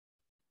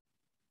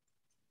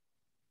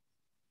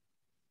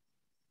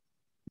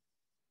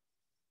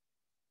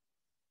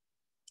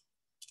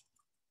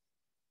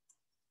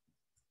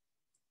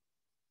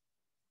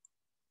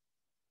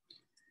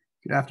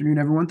Good afternoon,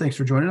 everyone. Thanks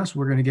for joining us.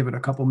 We're going to give it a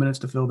couple minutes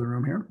to fill the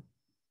room here.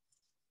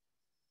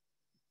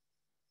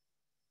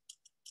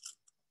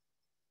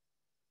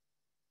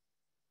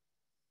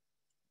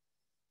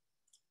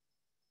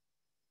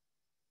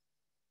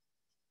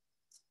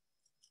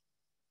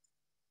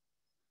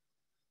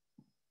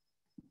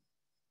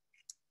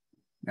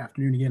 Good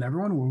afternoon again,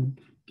 everyone. We'll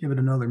give it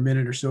another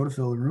minute or so to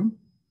fill the room.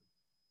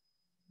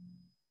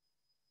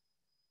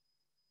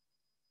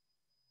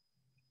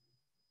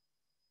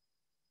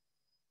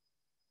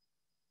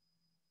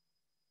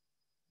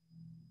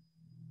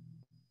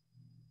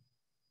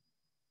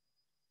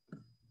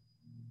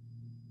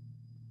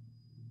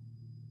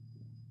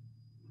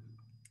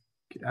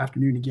 Good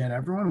afternoon again,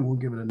 everyone. We'll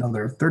give it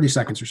another 30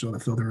 seconds or so to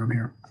fill the room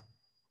here.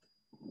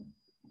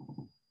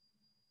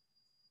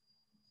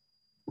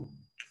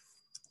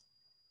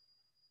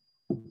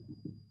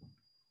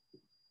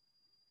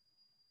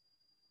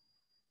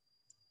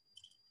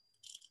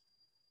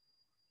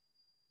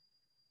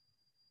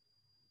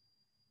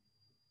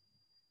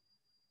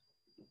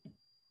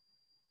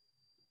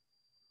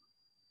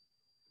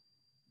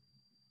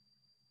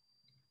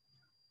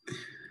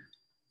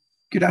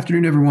 Good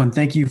afternoon, everyone.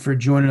 Thank you for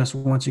joining us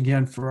once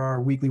again for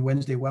our weekly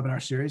Wednesday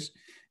webinar series.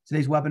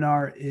 Today's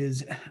webinar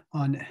is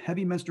on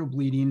heavy menstrual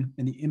bleeding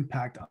and the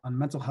impact on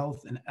mental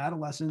health in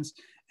adolescents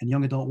and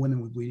young adult women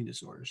with bleeding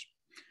disorders.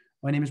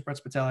 My name is Brett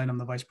Spitali, and I'm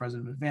the Vice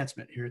President of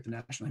Advancement here at the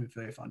National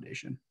Hemophilia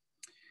Foundation.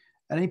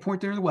 At any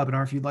point during the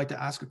webinar, if you'd like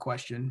to ask a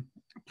question,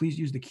 please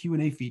use the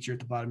Q&A feature at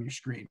the bottom of your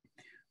screen.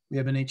 We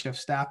have NHF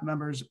staff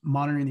members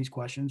monitoring these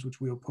questions, which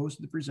we will post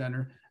to the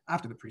presenter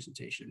after the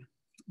presentation.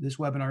 This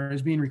webinar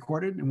is being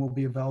recorded and will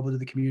be available to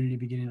the community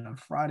beginning on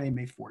Friday,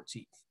 May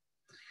 14th.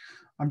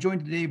 I'm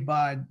joined today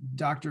by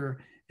Dr.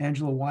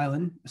 Angela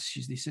Weyand.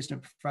 She's the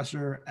assistant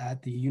professor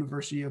at the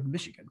University of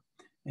Michigan.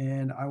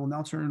 And I will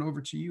now turn it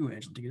over to you,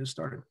 Angela, to get us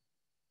started.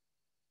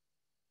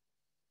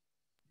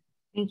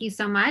 Thank you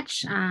so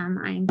much.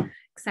 I'm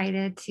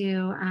excited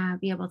to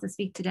be able to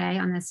speak today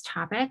on this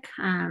topic.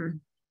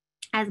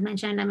 As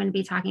mentioned, I'm going to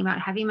be talking about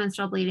heavy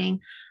menstrual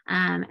bleeding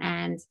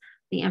and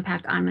the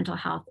impact on mental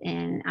health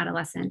in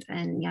adolescent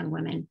and young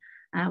women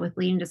with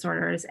bleeding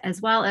disorders,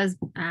 as well as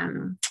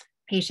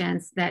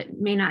patients that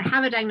may not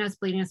have a diagnosed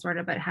bleeding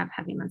disorder, but have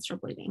heavy menstrual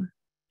bleeding.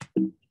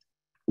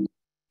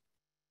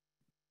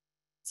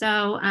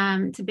 So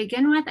to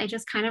begin with, I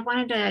just kind of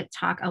wanted to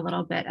talk a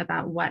little bit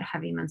about what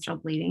heavy menstrual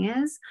bleeding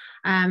is.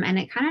 And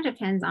it kind of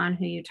depends on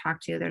who you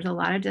talk to. There's a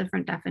lot of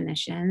different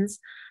definitions,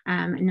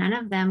 none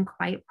of them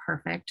quite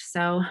perfect.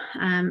 So,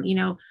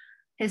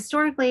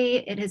 historically,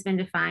 it has been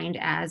defined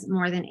as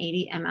more than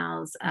 80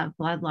 mLs of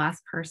blood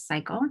loss per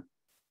cycle.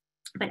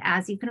 But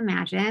as you can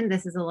imagine,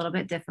 this is a little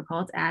bit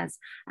difficult as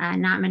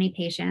not many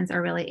patients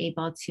are really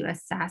able to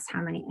assess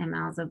how many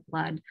mLs of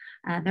blood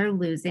they're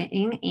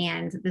losing.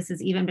 And this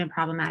has even been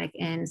problematic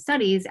in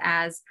studies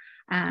as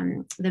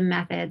the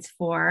methods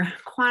for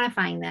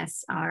quantifying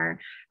this are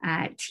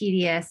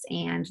tedious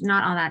and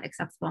not all that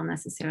acceptable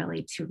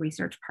necessarily to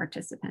research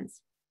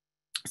participants.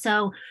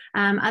 So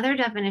other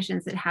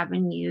definitions that have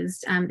been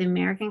used, the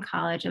American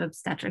College of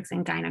Obstetrics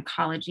and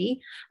Gynecology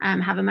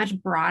have a much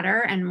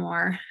broader and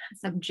more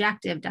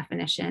subjective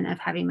definition of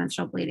heavy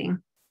menstrual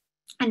bleeding,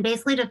 and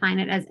basically define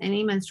it as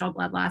any menstrual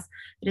blood loss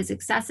that is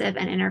excessive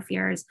and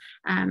interferes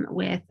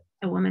with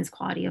a woman's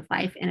quality of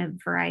life in a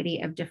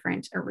variety of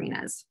different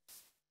arenas.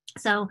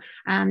 So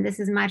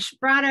this is much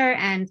broader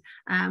and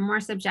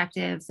more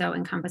subjective, so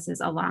encompasses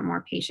a lot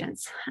more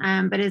patients,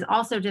 but is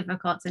also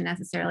difficult to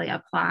necessarily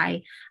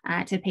apply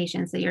to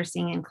patients that you're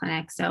seeing in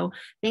clinic. So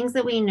things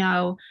that we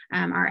know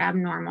are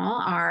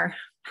abnormal are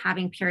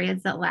having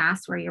periods that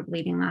last where your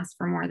bleeding lasts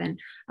for more than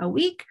a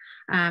week,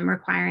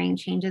 requiring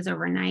changes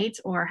overnight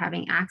or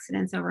having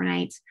accidents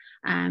overnight,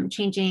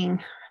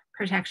 changing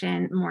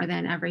protection more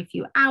than every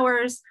few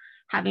hours,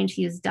 having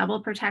to use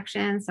double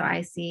protection. So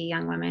I see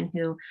young women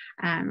who,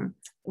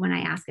 when I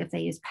ask if they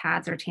use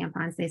pads or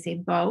tampons, they say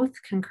both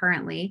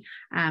concurrently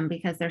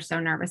because they're so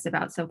nervous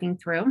about soaking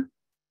through.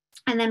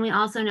 And then we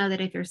also know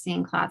that if you're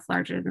seeing clots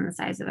larger than the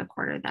size of a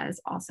quarter, that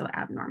is also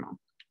abnormal.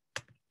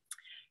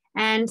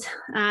 And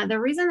the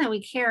reason that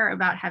we care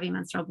about heavy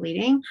menstrual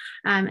bleeding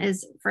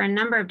is for a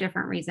number of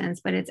different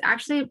reasons, but it's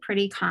actually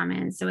pretty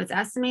common. So it's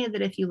estimated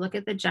that if you look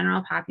at the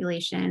general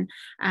population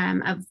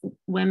of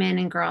women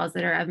and girls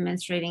that are of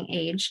menstruating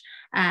age,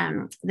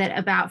 that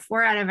about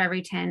 4 out of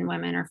every 10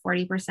 women, or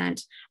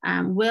 40%,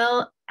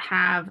 will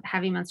have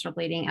heavy menstrual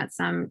bleeding at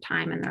some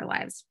time in their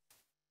lives.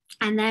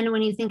 And then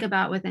when you think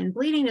about within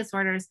bleeding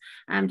disorders,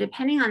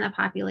 depending on the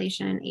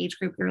population and age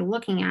group you're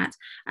looking at,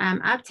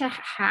 up to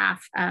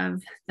half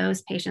of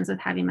those patients with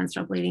heavy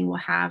menstrual bleeding will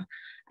have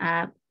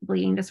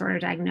bleeding disorder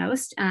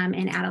diagnosed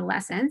in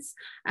adolescents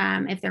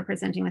if they're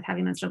presenting with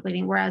heavy menstrual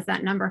bleeding, whereas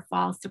that number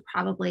falls to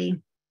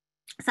probably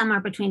somewhere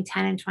between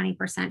 10 and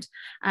 20%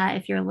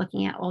 if you're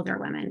looking at older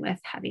women with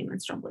heavy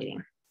menstrual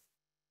bleeding.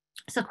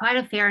 So quite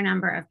a fair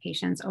number of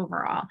patients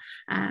overall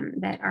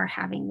that are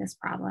having this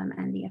problem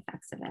and the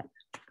effects of it.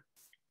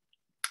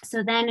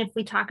 So then if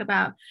we talk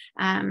about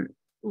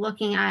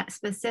looking at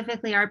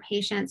specifically our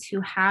patients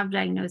who have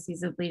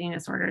diagnoses of bleeding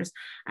disorders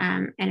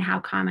and how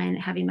common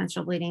heavy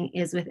menstrual bleeding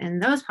is within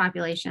those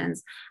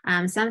populations,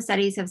 some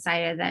studies have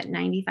cited that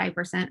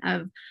 95%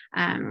 of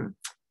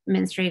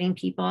menstruating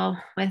people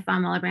with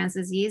von Willebrand's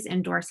disease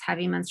endorse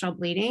heavy menstrual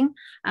bleeding.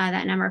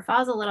 That number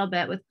falls a little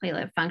bit with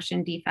platelet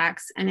function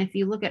defects. And if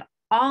you look at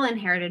all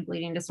inherited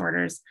bleeding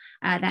disorders,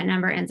 that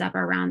number ends up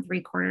around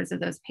 3/4 of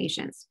those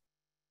patients.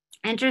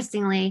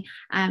 Interestingly,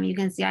 you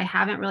can see I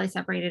haven't really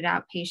separated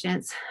out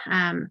patients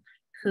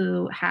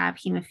who have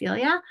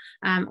hemophilia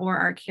or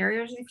are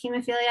carriers of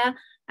hemophilia.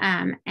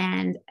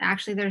 And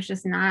actually, there's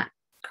just not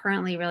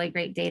currently really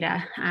great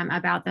data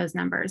about those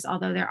numbers,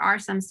 although there are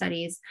some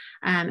studies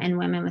in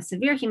women with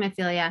severe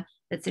hemophilia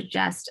that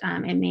suggest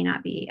it may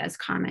not be as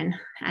common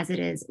as it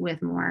is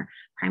with more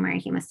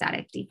primary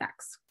hemostatic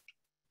defects.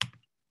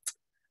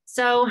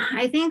 So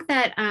I think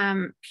that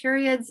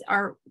periods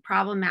are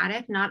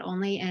problematic, not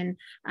only in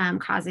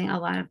causing a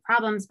lot of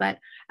problems, but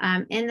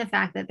in the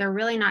fact that they're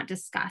really not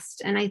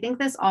discussed. And I think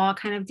this all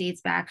kind of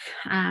dates back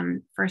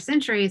for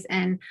centuries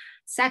and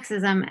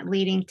sexism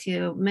leading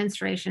to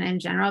menstruation in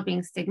general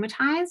being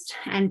stigmatized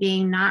and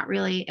being not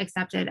really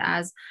accepted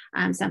as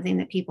something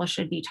that people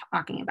should be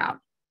talking about.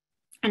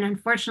 And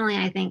unfortunately,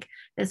 I think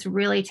this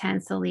really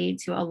tends to lead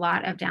to a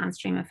lot of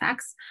downstream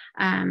effects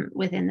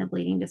within the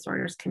bleeding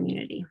disorders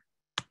community.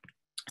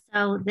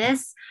 So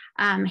this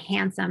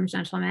handsome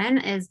gentleman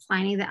is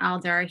Pliny the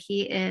Elder.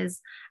 He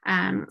is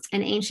an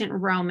ancient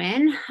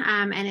Roman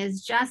and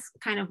is just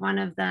kind of one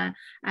of the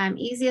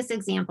easiest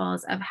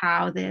examples of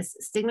how this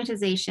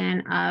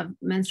stigmatization of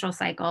menstrual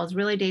cycles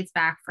really dates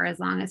back for as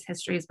long as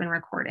history has been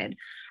recorded.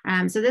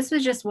 So this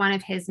was just one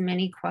of his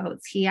many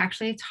quotes. He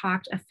actually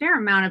talked a fair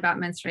amount about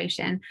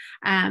menstruation,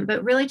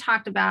 but really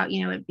talked about,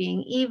 you know, it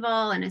being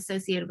evil and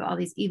associated with all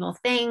these evil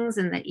things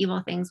and that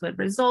evil things would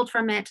result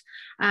from it.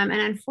 And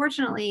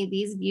unfortunately,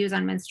 these views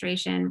on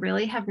menstruation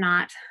really have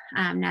not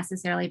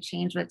necessarily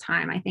changed with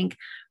time. I think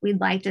we'd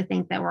like to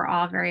think that we're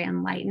all very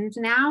enlightened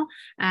now,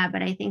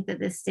 but I think that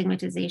this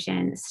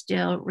stigmatization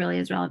still really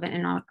is relevant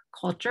in our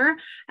culture,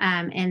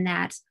 in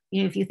that,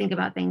 you know, if you think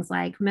about things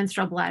like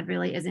menstrual blood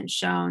really isn't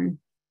shown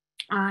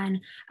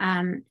on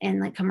in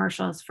like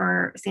commercials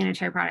for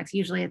sanitary products.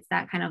 Usually it's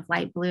that kind of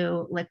light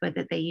blue liquid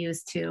that they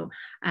use to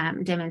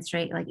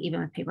demonstrate, like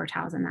even with paper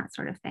towels and that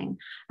sort of thing.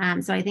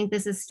 So I think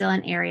this is still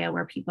an area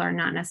where people are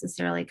not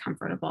necessarily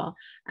comfortable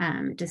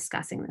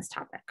discussing this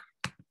topic.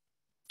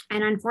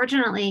 And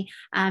unfortunately,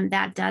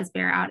 that does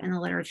bear out in the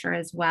literature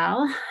as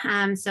well.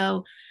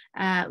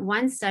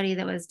 One study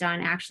that was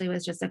done actually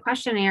was just a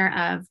questionnaire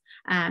of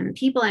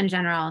people in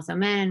general, so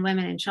men and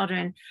women and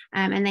children,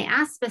 and they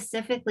asked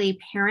specifically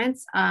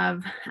parents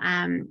of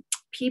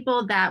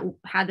people that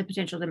had the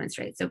potential to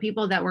menstruate. So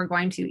people that were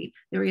going to,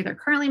 they were either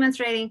currently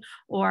menstruating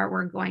or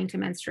were going to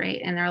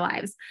menstruate in their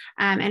lives.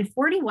 And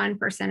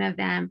 41% of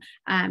them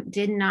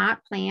did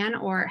not plan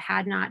or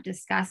had not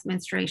discussed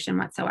menstruation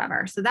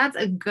whatsoever. So that's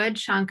a good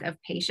chunk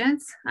of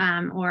patients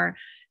or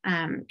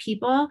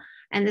people,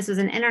 and this was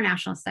an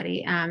international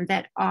study,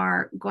 that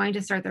are going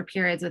to start their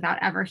periods without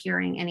ever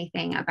hearing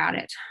anything about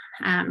it.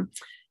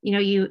 You know,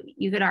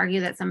 you could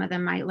argue that some of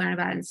them might learn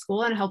about it in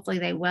school, and hopefully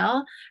they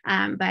will.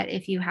 But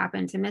if you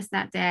happen to miss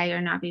that day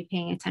or not be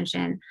paying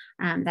attention,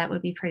 that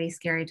would be pretty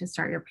scary to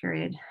start your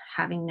period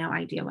having no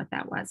idea what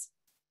that was.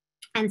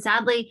 And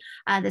sadly,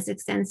 this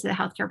extends to the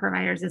healthcare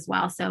providers as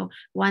well. So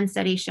one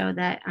study showed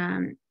that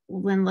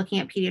when looking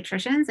at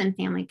pediatricians and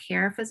family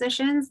care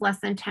physicians, less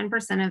than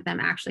 10% of them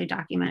actually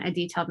document a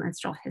detailed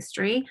menstrual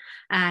history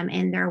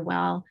in their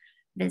well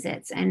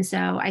visits. And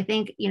so I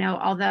think, you know,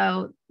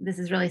 although this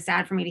is really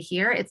sad for me to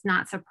hear, it's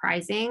not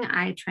surprising.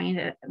 I trained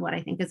at what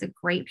I think is a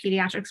great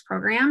pediatrics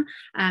program.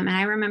 And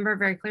I remember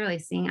very clearly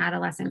seeing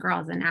adolescent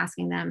girls and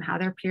asking them how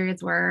their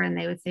periods were, and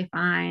they would say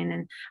fine.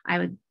 And I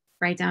would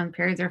write down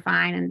periods are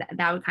fine. And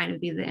that would kind of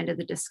be the end of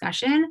the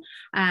discussion,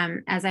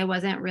 as I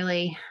wasn't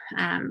really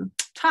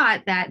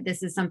taught that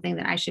this is something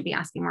that I should be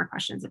asking more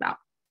questions about.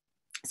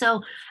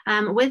 So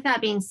with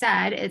that being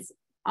said, it's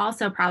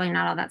also probably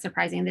not all that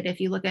surprising that if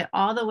you look at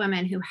all the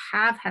women who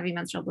have heavy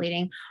menstrual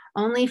bleeding,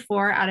 only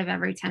 4 out of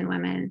every 10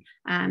 women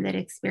that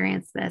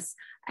experience this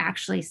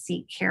actually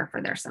seek care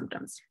for their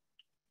symptoms.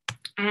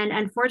 And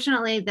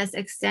unfortunately, this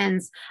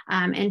extends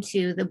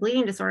into the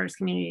bleeding disorders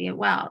community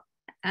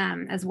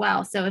as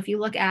well. So if you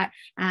look at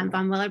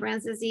von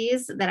Willebrand's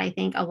disease, that I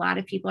think a lot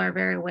of people are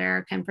very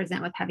aware can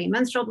present with heavy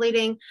menstrual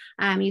bleeding,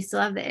 you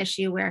still have the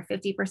issue where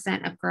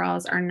 50% of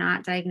girls are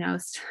not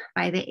diagnosed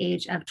by the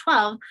age of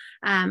 12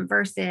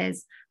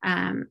 versus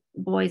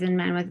boys and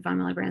men with von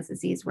Willebrand's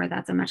disease, where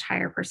that's a much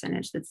higher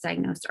percentage that's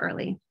diagnosed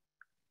early.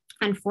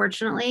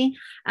 Unfortunately,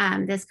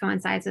 this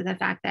coincides with the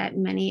fact that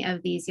many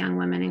of these young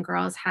women and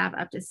girls have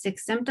up to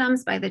 6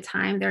 symptoms by the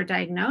time they're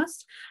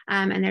diagnosed.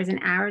 And there's an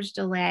average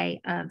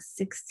delay of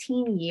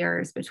 16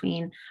 years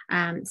between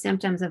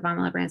symptoms of von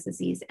Willebrand's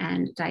disease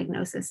and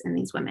diagnosis in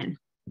these women,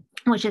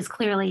 which is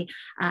clearly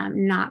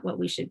not what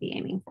we should be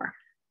aiming for.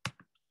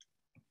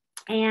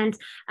 And,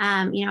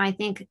 I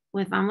think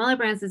with von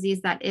Willebrand's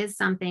disease, that is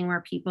something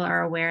where people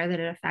are aware that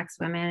it affects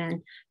women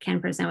and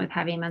can present with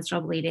heavy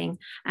menstrual bleeding.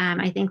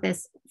 I think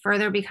this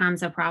further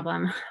becomes a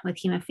problem with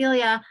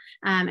hemophilia.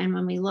 And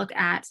when we look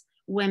at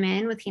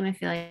women with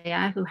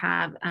hemophilia who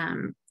have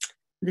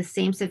the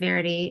same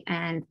severity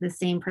and the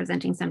same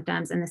presenting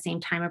symptoms and the same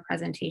time of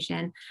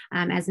presentation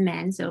as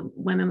men, so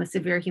women with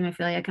severe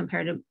hemophilia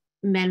compared to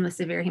men with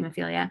severe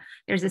hemophilia,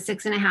 there's a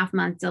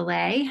 6.5-month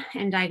delay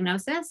in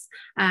diagnosis,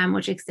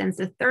 which extends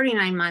to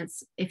 39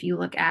 months if you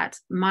look at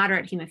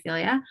moderate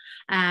hemophilia.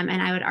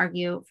 And I would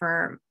argue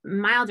for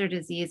milder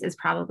disease is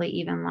probably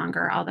even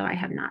longer, although I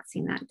have not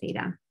seen that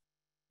data.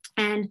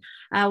 And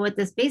what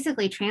this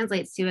basically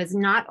translates to is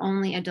not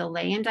only a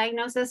delay in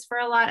diagnosis for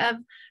a lot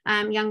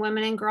of young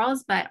women and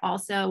girls, but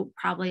also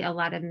probably a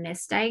lot of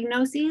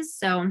misdiagnoses.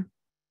 So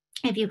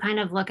if you kind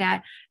of look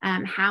at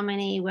how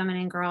many women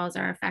and girls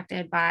are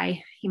affected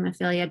by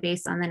hemophilia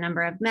based on the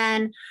number of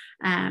men,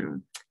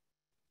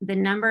 the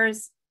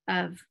numbers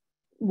of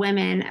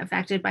women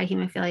affected by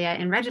hemophilia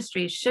in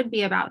registries should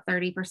be about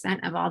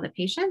 30% of all the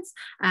patients,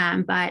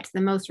 but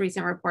the most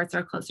recent reports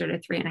are closer to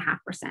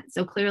 3.5%.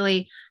 So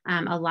clearly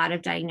a lot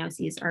of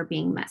diagnoses are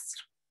being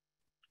missed.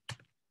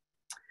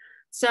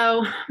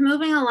 So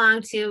moving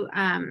along to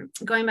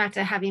going back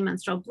to heavy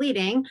menstrual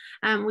bleeding,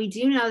 we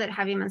do know that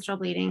heavy menstrual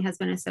bleeding has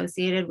been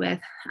associated with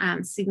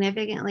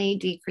significantly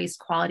decreased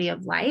quality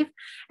of life,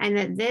 and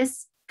that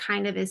this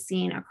kind of is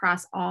seen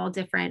across all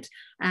different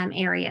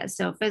areas.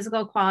 So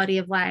physical quality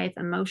of life,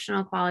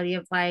 emotional quality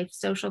of life,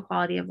 social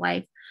quality of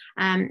life.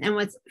 And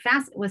what's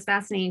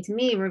fascinating to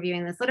me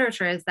reviewing this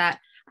literature is that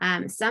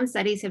some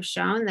studies have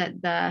shown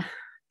that the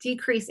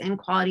decrease in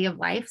quality of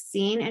life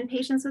seen in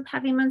patients with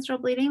heavy menstrual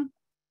bleeding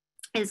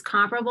is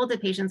comparable to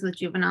patients with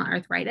juvenile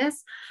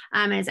arthritis,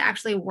 and is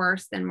actually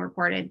worse than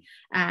reported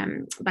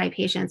by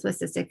patients with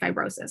cystic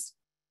fibrosis.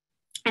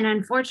 And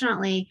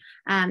unfortunately,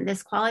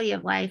 this quality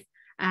of life,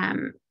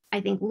 I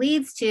think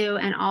leads to,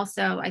 and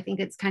also I think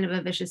it's kind of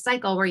a vicious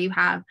cycle where you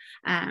have,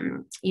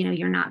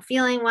 you're not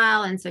feeling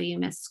well, and so you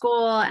miss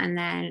school, and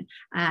then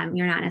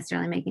you're not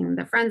necessarily making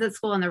the friends at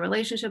school and the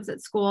relationships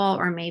at school,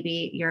 or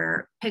maybe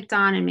you're picked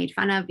on and made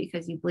fun of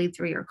because you bleed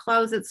through your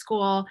clothes at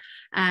school.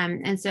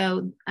 And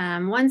so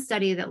one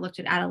study that looked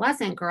at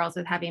adolescent girls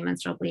with heavy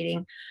menstrual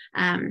bleeding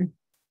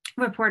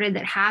reported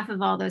that half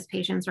of all those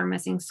patients were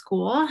missing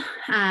school,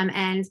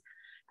 and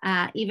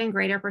even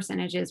greater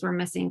percentages were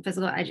missing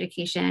physical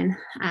education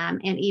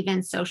and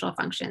even social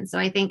functions. So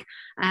I think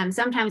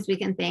sometimes we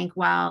can think,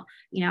 well,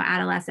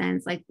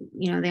 adolescents,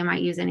 they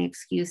might use any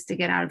excuse to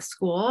get out of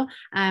school.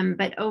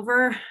 But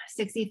over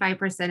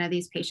 65% of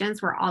these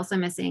patients were also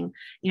missing,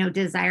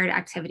 desired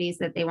activities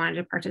that they wanted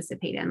to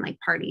participate in,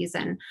 like parties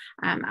and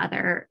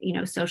other,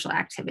 social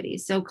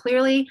activities. So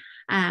clearly,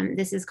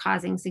 this is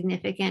causing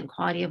significant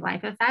quality of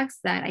life effects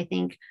that I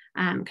think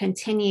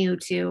continue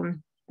to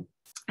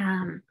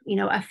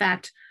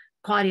affect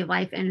quality of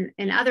life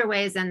in other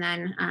ways, and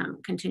then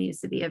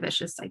continues to be a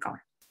vicious cycle.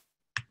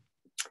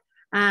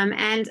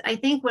 And I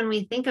think when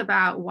we think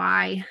about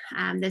why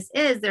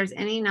there's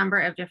any number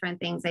of different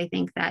things I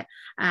think that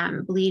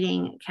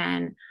bleeding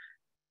can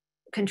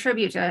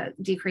contribute to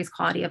decreased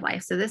quality of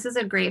life. So this is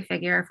a great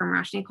figure from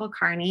Roshni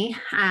Kulkarni,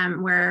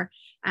 where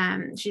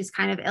she's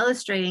kind of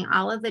illustrating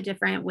all of the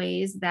different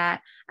ways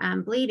that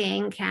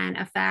bleeding can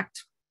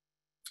affect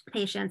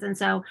patients. And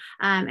so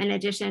in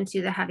addition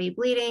to the heavy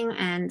bleeding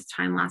and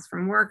time lost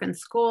from work and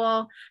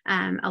school,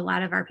 a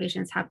lot of our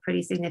patients have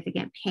pretty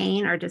significant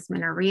pain or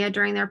dysmenorrhea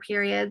during their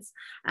periods.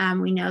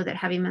 We know that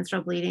heavy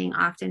menstrual bleeding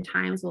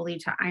oftentimes will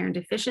lead to iron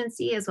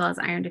deficiency, as well as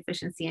iron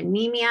deficiency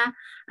anemia,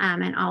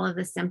 and all of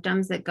the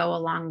symptoms that go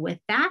along with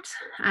that.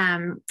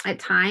 At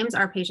times,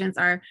 our patients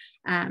are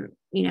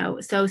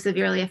so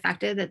severely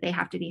affected that they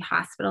have to be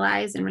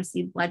hospitalized and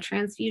receive blood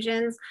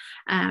transfusions.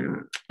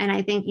 And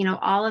I think,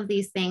 all of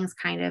these things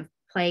kind of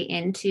play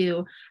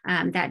into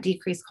that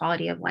decreased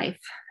quality of life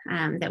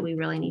that we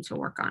really need to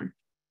work on.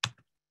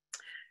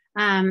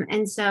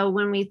 And so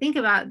when we think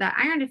about the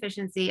iron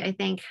deficiency, I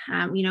think,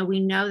 we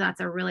know that's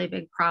a really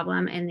big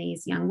problem in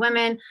these young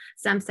women.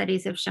 Some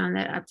studies have shown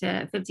that up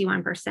to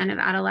 51% of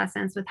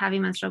adolescents with heavy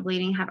menstrual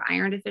bleeding have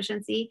iron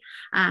deficiency,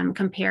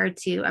 compared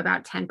to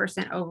about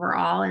 10%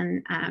 overall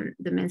in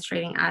the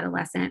menstruating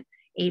adolescent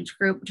age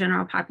group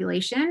general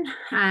population.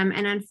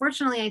 And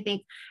unfortunately, I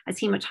think as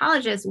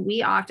hematologists,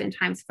 we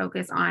oftentimes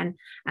focus on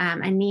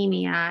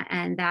anemia,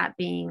 and that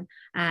being,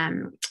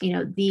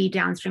 the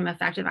downstream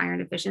effect of iron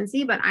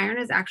deficiency. But iron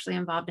is actually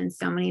involved in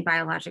so many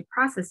biologic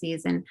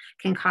processes and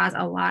can cause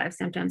a lot of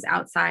symptoms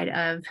outside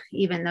of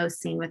even those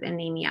seen with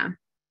anemia.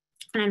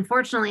 And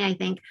unfortunately, I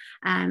think,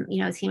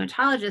 as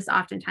hematologists,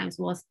 oftentimes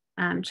we'll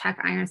check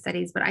iron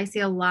studies, but I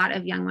see a lot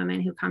of young women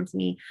who come to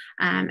me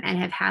and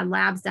have had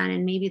labs done,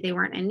 and maybe they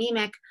weren't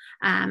anemic,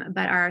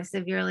 but are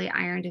severely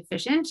iron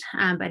deficient,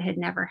 but had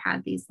never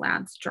had these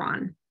labs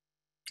drawn,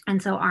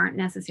 and so aren't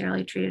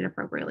necessarily treated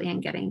appropriately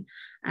and getting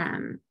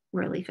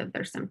relief of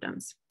their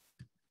symptoms.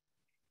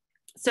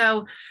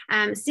 So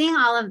seeing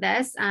all of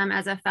this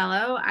as a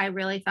fellow, I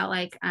really felt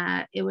like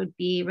it would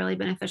be really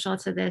beneficial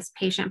to this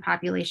patient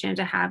population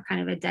to have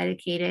kind of a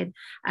dedicated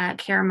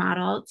care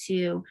model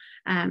to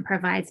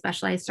provide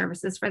specialized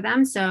services for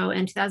them. So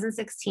in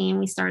 2016,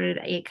 we started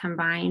a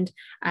combined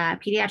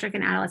pediatric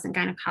and adolescent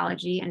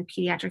gynecology and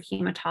pediatric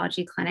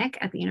hematology clinic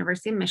at the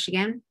University of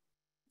Michigan.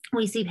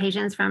 We see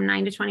patients from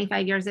 9 to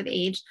 25 years of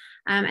age,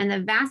 and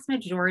the vast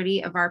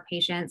majority of our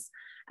patients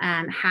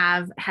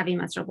have heavy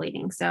menstrual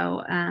bleeding.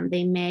 So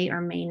they may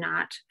or may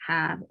not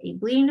have a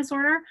bleeding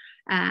disorder,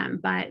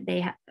 but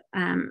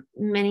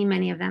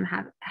many of them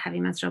have heavy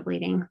menstrual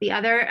bleeding. The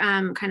other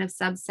kind of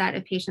subset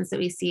of patients that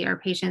we see are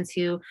patients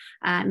who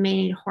may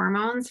need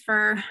hormones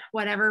for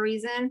whatever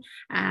reason,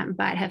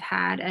 but have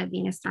had a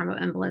venous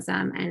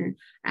thromboembolism,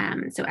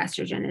 and so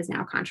estrogen is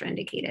now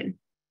contraindicated.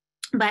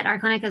 But our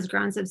clinic has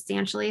grown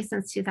substantially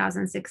since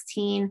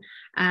 2016.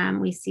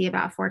 We see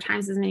about 4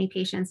 times as many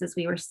patients as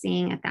we were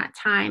seeing at that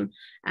time.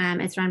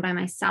 It's run by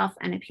myself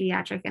and a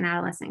pediatric and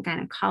adolescent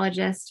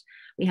gynecologist.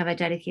 We have a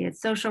dedicated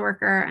social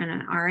worker and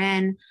an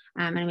RN,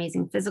 an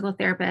amazing physical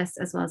therapist,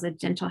 as well as a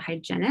dental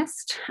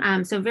hygienist.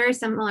 So very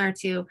similar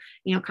to,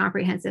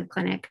 comprehensive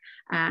clinic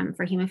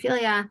for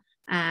hemophilia,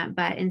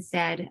 but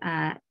instead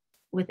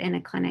within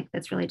a clinic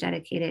that's really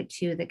dedicated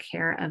to the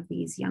care of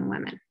these young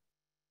women.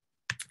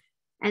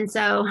 And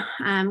so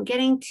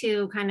getting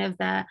to kind of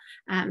the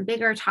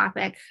bigger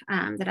topic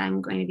that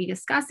I'm going to be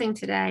discussing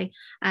today,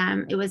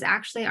 it was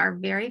actually our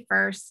very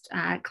first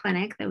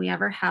clinic that we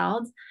ever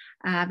held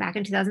back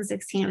in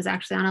 2016. It was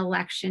actually on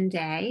election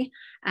day.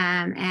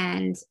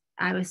 And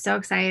I was so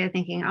excited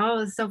thinking, oh,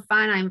 it's so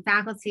fun. I'm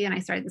faculty and I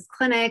started this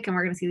clinic and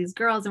we're going to see these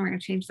girls and we're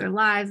going to change their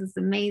lives. It's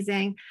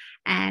amazing.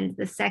 And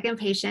the second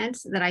patient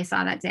that I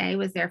saw that day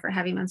was there for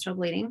heavy menstrual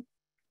bleeding.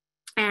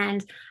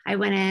 And I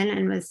went in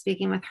and was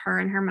speaking with her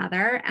and her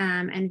mother.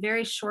 And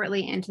very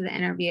shortly into the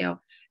interview,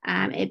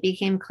 it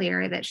became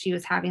clear that she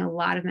was having a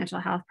lot of mental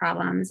health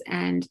problems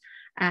and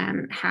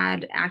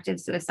had active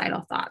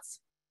suicidal thoughts.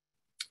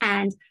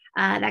 And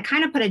that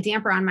kind of put a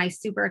damper on my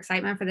super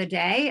excitement for the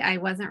day. I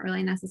wasn't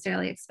really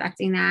necessarily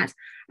expecting that.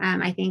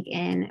 I think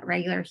in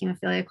regular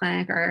hemophilia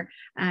clinic or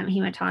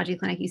hematology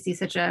clinic, you see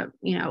such a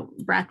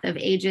breadth of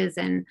ages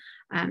and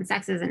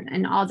sexes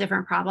and all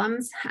different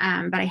problems.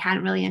 But I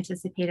hadn't really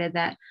anticipated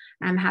that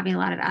having a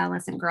lot of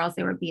adolescent girls,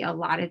 there would be a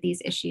lot of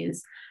these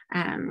issues,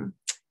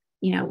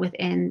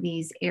 within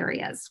these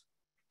areas.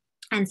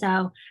 And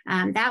so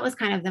that was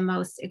kind of the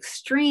most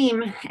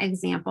extreme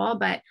example,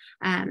 but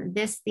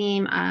this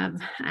theme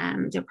of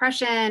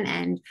depression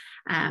and,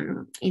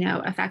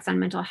 effects on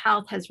mental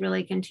health has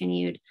really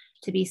continued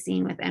to be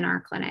seen within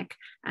our clinic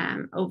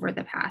over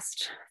the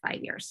past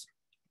 5 years.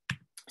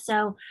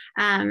 So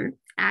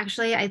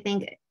actually, I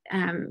think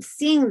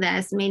seeing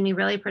this made me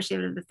really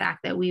appreciative of the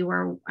fact that we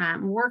were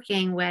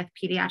working with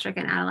pediatric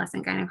and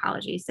adolescent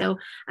gynecology. So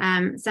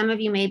some of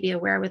you may be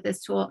aware with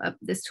this tool.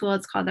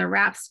 It's called the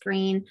RAP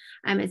screen.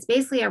 It's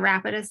basically a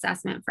rapid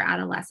assessment for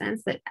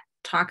adolescents that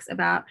talks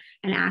about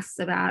and asks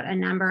about a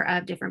number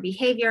of different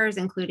behaviors,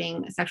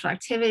 including sexual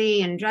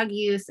activity and drug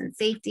use and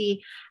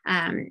safety,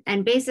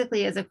 and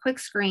basically is a quick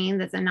screen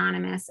that's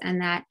anonymous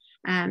and that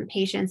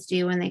patients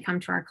do when they come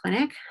to our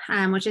clinic,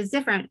 which is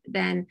different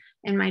than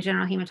in my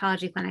general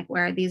hematology clinic,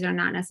 where these are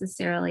not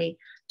necessarily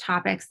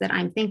topics that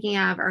I'm thinking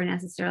of or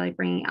necessarily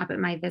bringing up at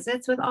my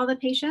visits with all the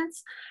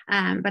patients.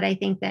 But I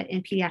think that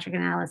in pediatric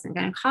and adolescent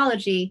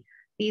gynecology,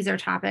 these are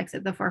topics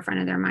at the forefront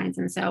of their minds.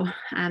 And so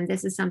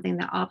this is something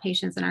that all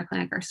patients in our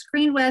clinic are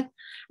screened with.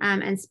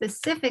 And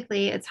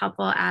specifically, it's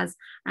helpful as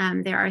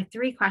there are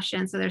 3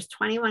 questions. So there's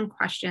 21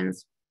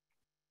 questions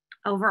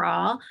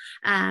overall,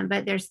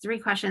 but there's 3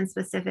 questions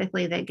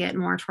specifically that get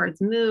more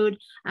towards mood,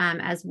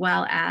 as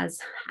well as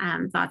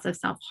thoughts of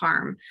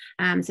self-harm.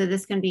 So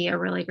this can be a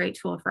really great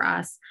tool for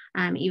us,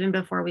 even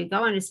before we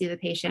go in to see the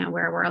patient,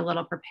 where we're a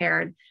little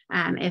prepared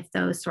if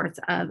those sorts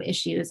of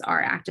issues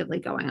are actively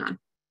going on.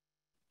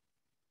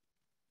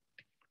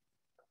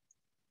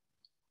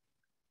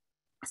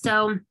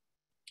 So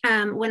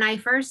when I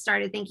first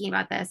started thinking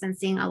about this and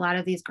seeing a lot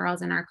of these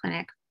girls in our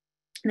clinic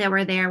that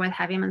were there with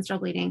heavy menstrual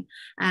bleeding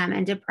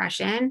and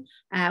depression,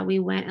 we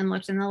went and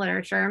looked in the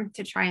literature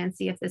to try and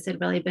see if this had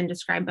really been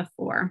described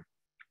before.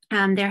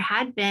 There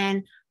had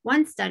been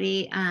one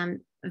study, a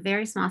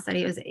very small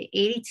study. It was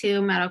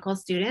 82 medical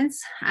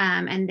students,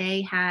 and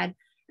they had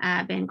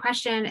been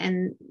questioned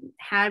and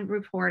had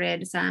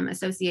reported some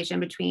association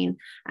between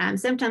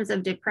symptoms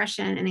of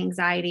depression and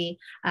anxiety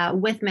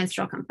with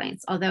menstrual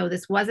complaints. Although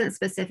this wasn't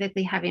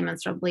specifically heavy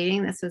menstrual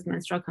bleeding, this was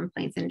menstrual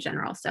complaints in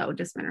general. So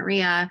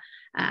dysmenorrhea,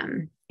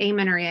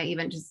 amenorrhea,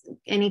 even just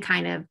any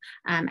kind of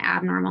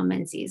abnormal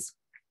menses.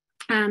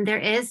 There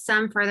is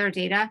some further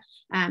data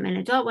in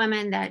adult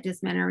women that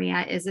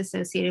dysmenorrhea is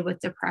associated with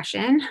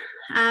depression.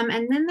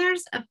 And then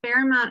there's a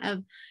fair amount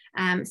of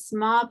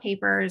small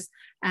papers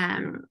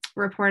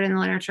reported in the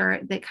literature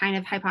that kind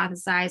of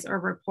hypothesize or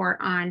report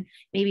on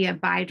maybe a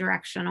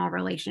bidirectional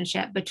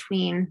relationship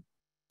between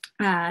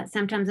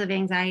symptoms of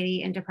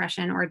anxiety and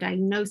depression or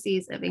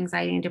diagnoses of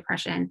anxiety and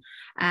depression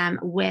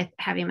with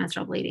heavy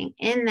menstrual bleeding.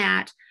 In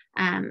that,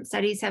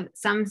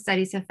 some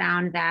studies have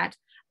found that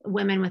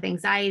women with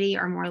anxiety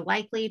are more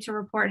likely to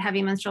report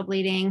heavy menstrual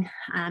bleeding,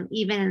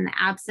 even in the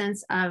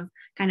absence of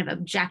kind of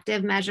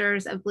objective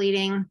measures of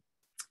bleeding.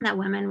 That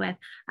women with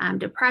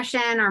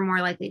depression are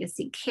more likely to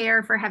seek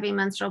care for heavy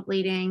menstrual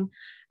bleeding.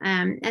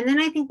 And then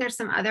I think there's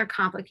some other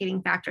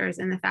complicating factors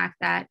in the fact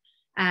that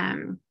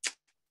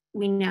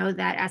we know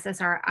that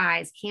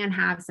SSRIs can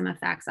have some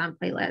effects on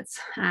platelets.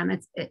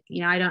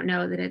 I don't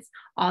know that it's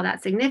all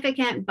that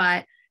significant,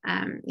 but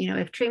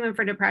if treatment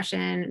for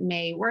depression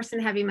may worsen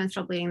heavy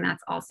menstrual bleeding,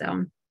 that's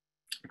also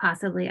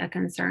possibly a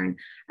concern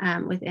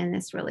within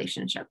this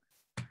relationship.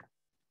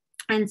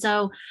 And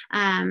so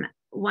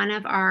one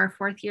of our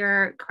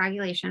fourth-year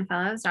coagulation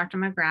fellows, Dr.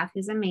 McGrath,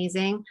 who's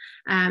amazing,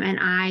 and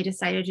I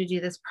decided to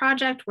do this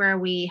project where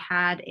we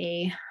had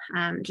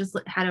just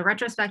had a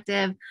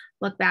retrospective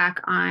look back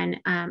on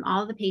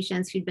all the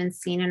patients who'd been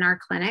seen in our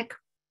clinic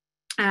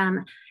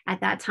at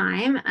that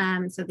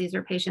time. So these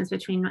were patients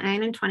between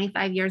 9 and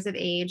 25 years of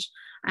age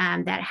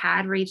that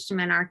had reached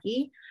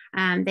menarche.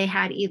 They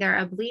had either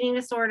a bleeding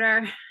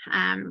disorder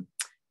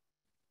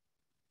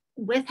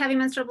with heavy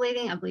menstrual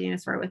bleeding, a bleeding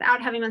disorder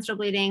without heavy menstrual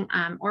bleeding,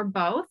 or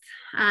both.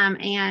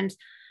 The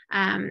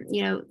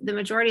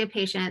majority of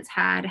patients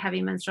had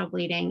heavy menstrual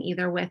bleeding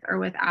either with or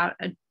without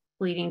a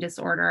bleeding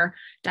disorder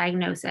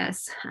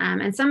diagnosis.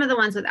 And some of the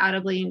ones without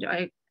a bleeding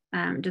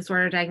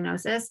disorder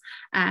diagnosis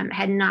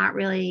had not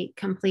really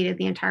completed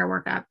the entire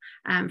workup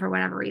for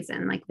whatever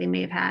reason. Like they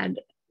may have had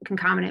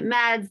concomitant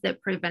meds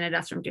that prevented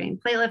us from doing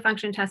platelet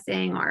function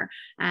testing,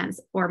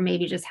 or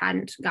maybe just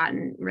hadn't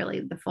gotten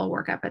really the full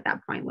workup at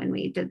that point when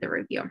we did the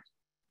review.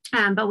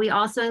 But we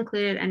also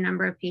included a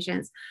number of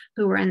patients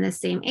who were in the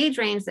same age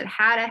range that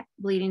had a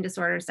bleeding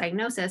disorders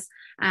diagnosis,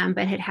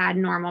 but had had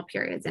normal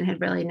periods and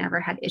had really never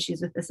had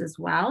issues with this as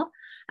well,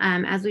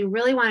 as we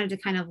really wanted to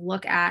kind of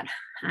look at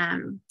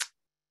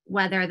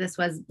whether this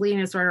was bleeding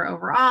disorder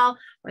overall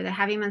or the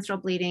heavy menstrual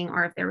bleeding,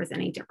 or if there was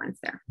any difference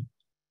there.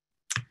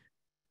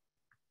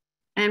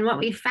 And what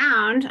we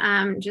found,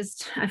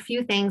 just a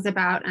few things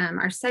about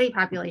our study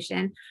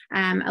population,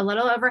 a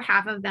little over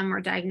half of them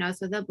were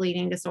diagnosed with a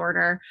bleeding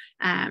disorder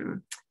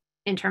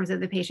in terms of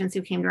the patients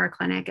who came to our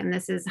clinic. And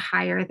this is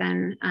higher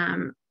than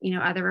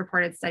other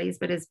reported studies,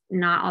 but is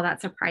not all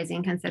that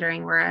surprising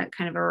considering we're a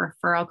kind of a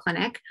referral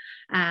clinic.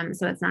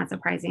 So it's not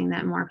surprising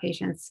that more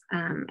patients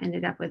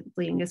ended up with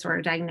bleeding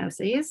disorder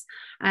diagnoses.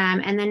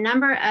 And the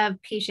number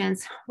of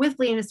patients with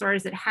bleeding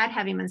disorders that had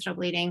heavy menstrual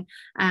bleeding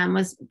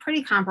was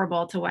pretty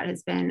comparable to what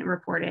has been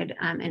reported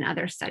in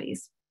other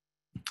studies.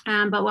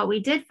 But what we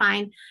did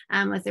find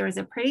was there was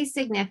a pretty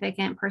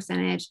significant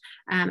percentage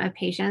of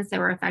patients that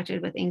were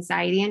affected with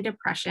anxiety and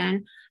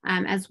depression,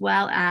 as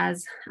well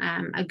as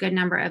a good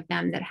number of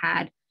them that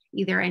had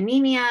either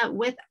anemia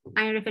with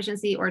iron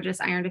deficiency or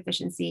just iron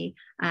deficiency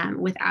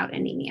without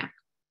anemia.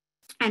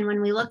 And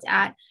when we looked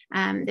at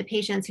the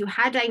patients who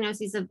had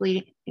diagnoses of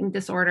bleeding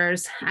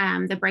disorders,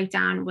 the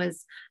breakdown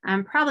was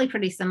probably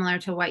pretty similar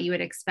to what you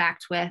would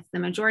expect, with the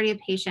majority of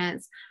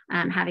patients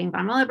having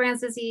von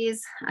Willebrand's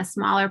disease, a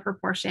smaller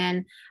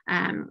proportion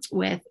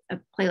with a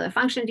platelet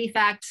function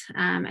defect,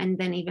 and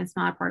then even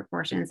smaller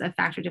proportions of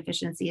factor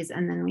deficiencies.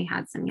 And then we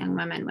had some young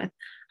women with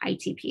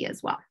ITP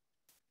as well.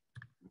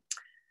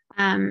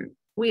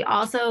 We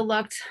also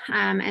looked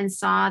and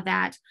saw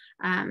that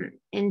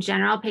in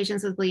general,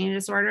 patients with bleeding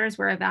disorders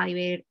were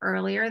evaluated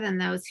earlier than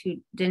those who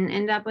didn't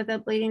end up with a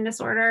bleeding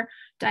disorder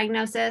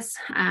diagnosis,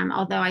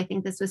 although I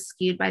think this was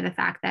skewed by the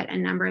fact that a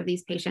number of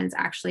these patients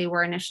actually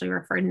were initially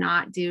referred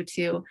not due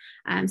to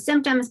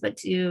symptoms, but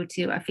due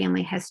to a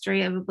family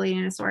history of a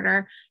bleeding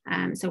disorder.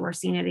 So we're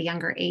seen at a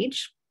younger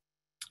age.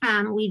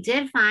 We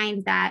did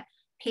find that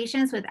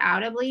patients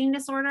without a bleeding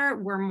disorder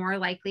were more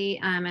likely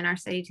in our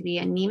study to be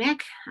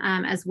anemic,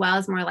 as well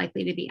as more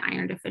likely to be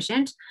iron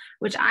deficient,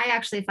 which I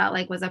actually felt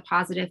like was a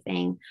positive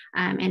thing,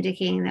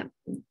 indicating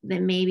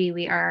that maybe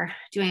we are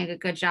doing a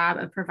good job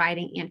of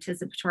providing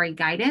anticipatory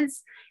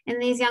guidance in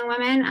these young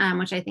women,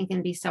 which I think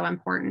can be so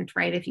important,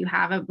 right? If you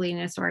have a bleeding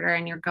disorder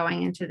and you're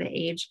going into the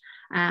age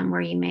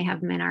where you may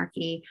have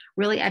menarche,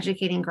 really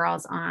educating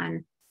girls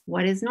on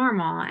what is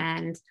normal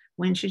and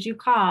when should you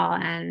call,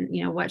 and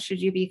what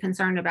should you be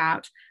concerned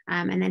about,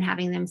 and then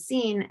having them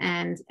seen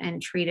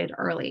and treated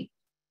early.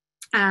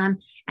 And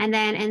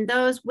then in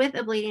those with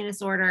a bleeding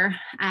disorder,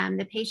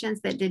 the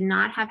patients that did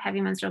not have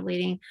heavy menstrual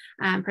bleeding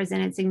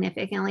presented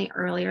significantly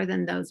earlier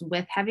than those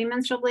with heavy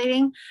menstrual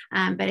bleeding.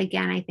 But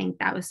again, I think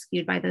that was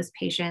skewed by those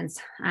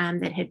patients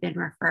that had been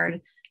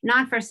referred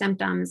not for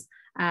symptoms,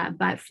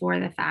 but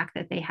for the fact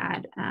that they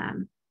had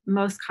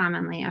most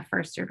commonly a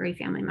first degree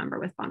family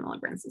member with von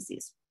Willebrand's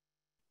disease.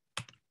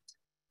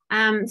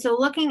 So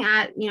looking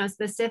at,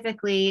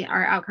 specifically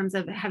our outcomes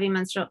of heavy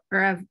menstrual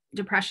or of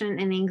depression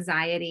and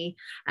anxiety,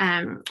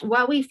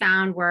 what we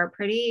found were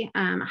pretty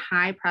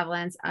high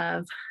prevalence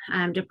of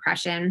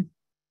depression,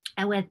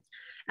 and with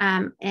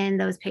in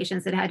those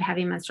patients that had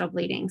heavy menstrual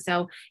bleeding.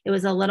 So it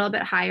was a little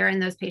bit higher in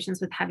those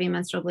patients with heavy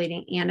menstrual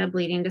bleeding and a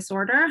bleeding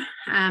disorder.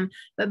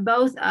 But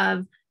both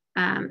of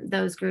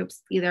those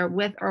groups, either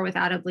with or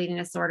without a bleeding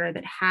disorder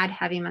that had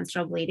heavy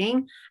menstrual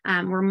bleeding,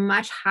 were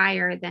much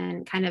higher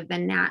than kind of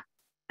the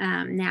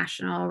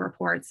national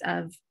reports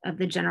of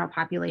the general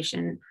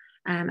population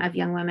of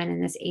young women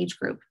in this age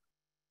group.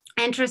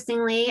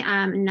 Interestingly,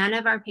 none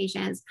of our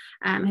patients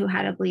who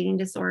had a bleeding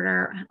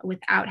disorder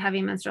without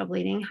heavy menstrual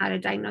bleeding had a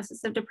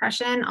diagnosis of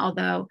depression,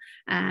 although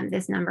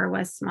this number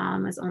was small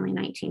and was only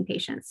 19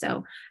 patients.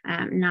 So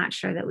not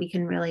sure that we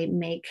can really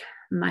make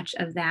much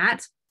of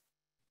that.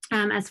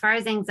 As far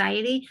as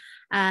anxiety,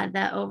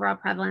 the overall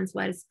prevalence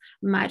was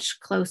much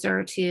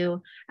closer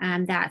to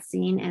that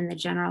seen in the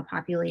general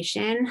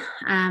population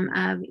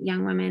of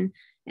young women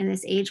in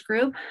this age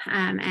group.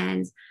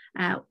 And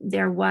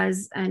there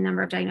was a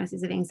number of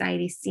diagnoses of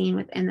anxiety seen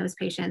within those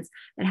patients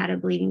that had a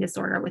bleeding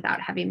disorder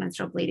without heavy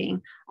menstrual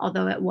bleeding,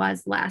 although it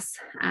was less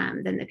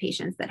than the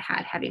patients that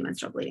had heavy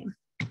menstrual bleeding.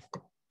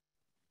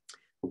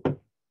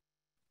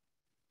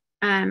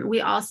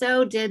 We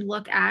also did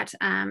look at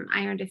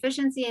iron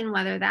deficiency and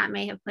whether that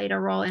may have played a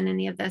role in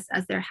any of this,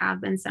 as there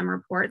have been some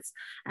reports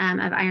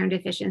of iron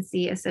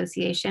deficiency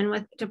association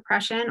with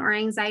depression or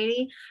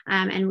anxiety.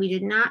 And we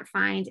did not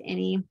find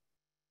any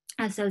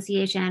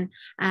association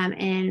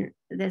in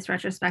this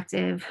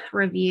retrospective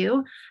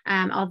review,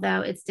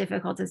 although it's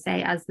difficult to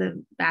say, as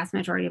the vast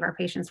majority of our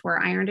patients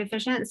were iron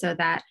deficient, so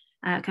that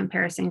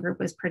comparison group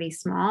was pretty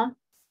small.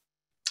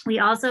 We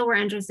also were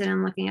interested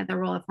in looking at the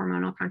role of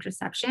hormonal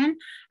contraception,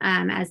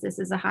 as this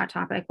is a hot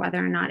topic,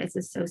 whether or not it's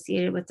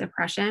associated with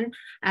depression.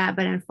 But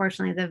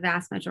unfortunately, the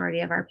vast majority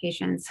of our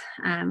patients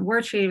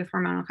were treated with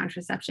hormonal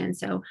contraception,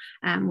 so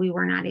we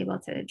were not able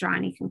to draw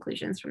any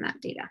conclusions from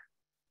that data.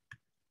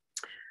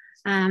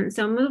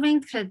 So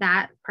moving to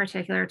that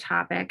particular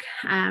topic,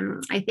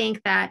 I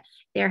think that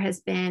there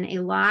has been a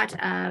lot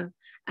of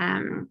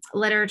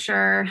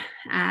literature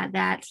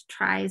that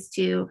tries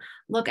to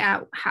look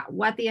at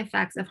what the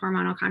effects of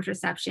hormonal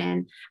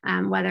contraception,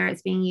 whether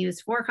it's being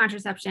used for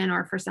contraception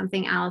or for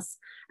something else,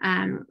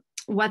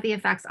 what the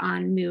effects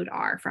on mood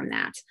are from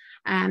that.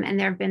 And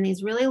there have been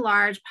these really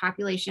large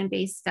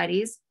population-based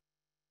studies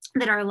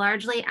that are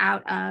largely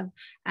out of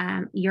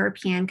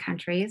European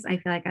countries. I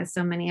feel like, as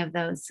so many of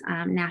those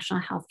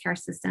national healthcare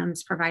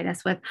systems provide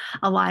us with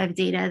a lot of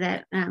data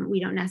that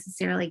we don't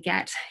necessarily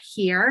get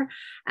here.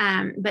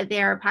 But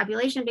they're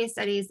population-based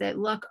studies that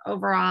look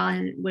overall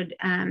and would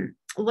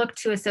look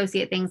to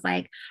associate things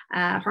like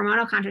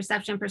hormonal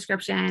contraception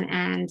prescription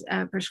and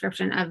a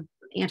prescription of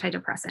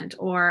antidepressant,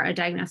 or a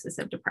diagnosis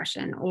of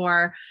depression,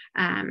 or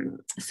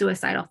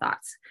suicidal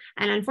thoughts.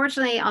 And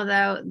unfortunately,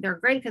 although they're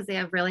great because they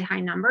have really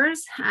high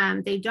numbers,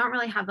 they don't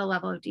really have the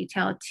level of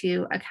detail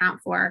to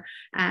account for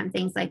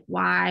things like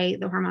why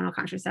the hormonal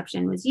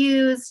contraception was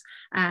used,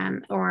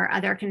 or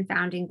other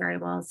confounding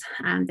variables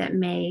that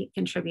may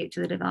contribute to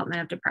the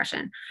development of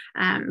depression.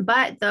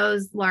 But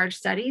those large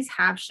studies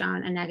have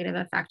shown a negative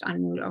effect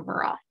on mood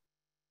overall.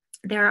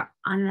 There,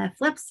 on the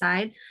flip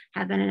side,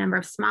 have been a number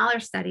of smaller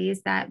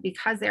studies that,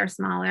 because they're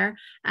smaller,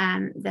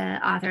 the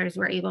authors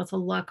were able to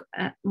look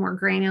more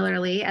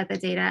granularly at the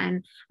data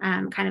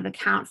and kind of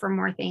account for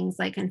more things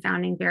like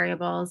confounding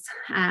variables.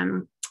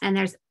 And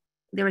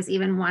there was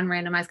even one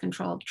randomized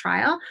controlled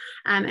trial.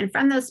 And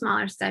from those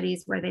smaller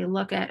studies where they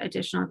look at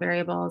additional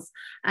variables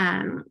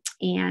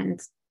and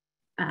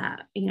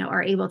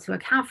are able to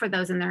account for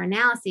those in their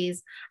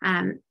analyses,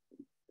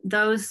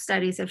 those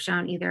studies have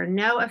shown either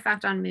no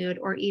effect on mood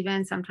or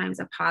even sometimes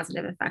a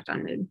positive effect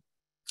on mood.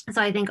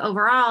 So I think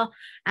overall,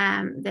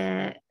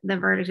 the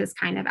verdict is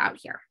kind of out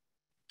here.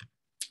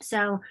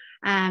 So,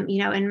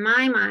 in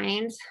my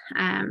mind,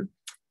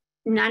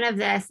 none of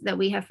this that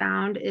we have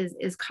found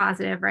is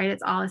causative, right?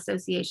 It's all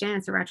association.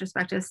 It's a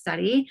retrospective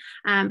study.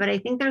 But I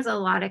think there's a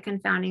lot of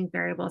confounding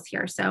variables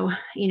here. So,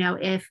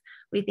 if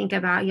we think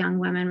about young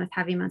women with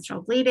heavy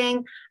menstrual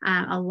bleeding,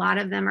 a lot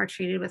of them are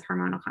treated with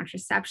hormonal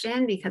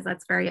contraception because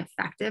that's very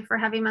effective for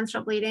heavy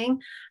menstrual bleeding.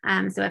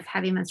 So if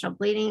heavy menstrual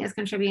bleeding is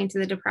contributing to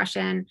the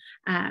depression,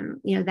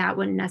 that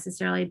wouldn't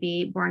necessarily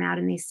be borne out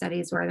in these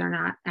studies where they're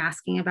not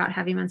asking about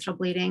heavy menstrual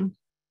bleeding.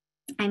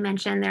 I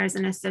mentioned there's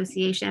an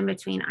association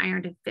between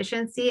iron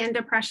deficiency and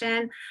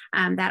depression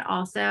that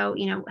also,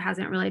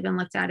 hasn't really been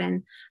looked at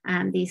in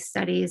these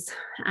studies.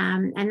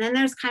 And then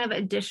there's kind of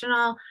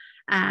additional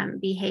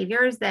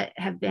behaviors that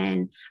have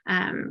been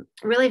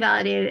really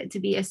validated to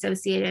be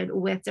associated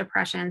with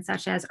depression,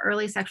 such as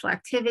early sexual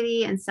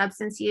activity and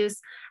substance use.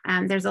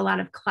 There's a lot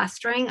of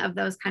clustering of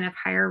those kind of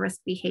higher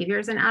risk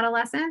behaviors in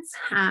adolescents,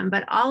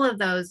 but all of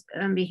those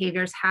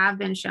behaviors have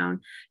been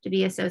shown to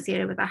be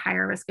associated with a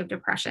higher risk of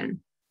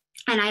depression.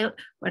 And I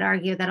would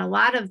argue that a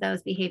lot of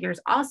those behaviors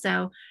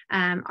also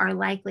are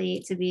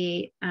likely to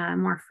be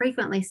more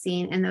frequently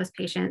seen in those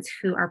patients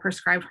who are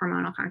prescribed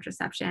hormonal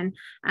contraception,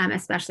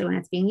 especially when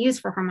it's being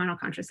used for hormonal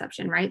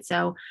contraception, right?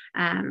 So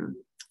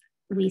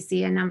we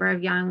see a number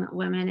of young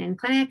women in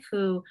clinic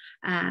who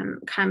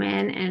come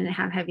in and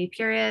have heavy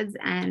periods,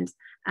 and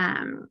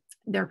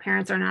their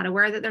parents are not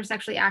aware that they're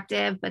sexually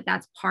active, but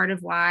that's part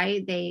of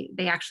why they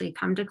actually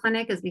come to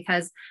clinic, is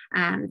because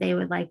they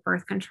would like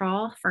birth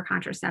control for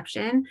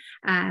contraception,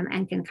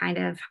 and can kind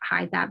of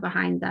hide that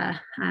behind the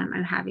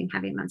I'm having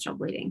heavy menstrual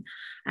bleeding.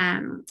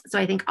 So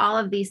I think all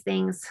of these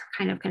things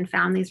kind of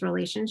confound these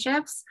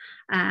relationships,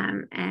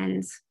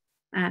 and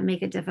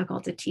make it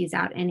difficult to tease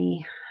out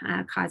any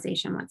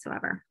causation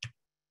whatsoever.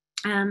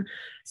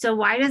 So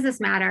why does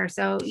this matter?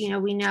 So,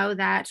 we know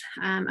that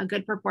a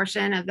good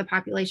proportion of the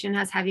population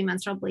has heavy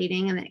menstrual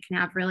bleeding, and that it can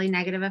have really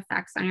negative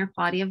effects on your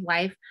quality of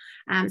life.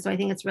 So I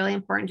think it's really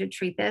important to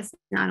treat this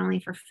not only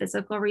for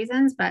physical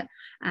reasons, but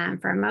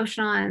for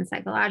emotional and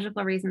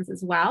psychological reasons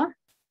as well.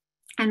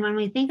 And when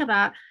we think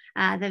about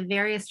the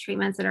various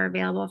treatments that are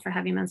available for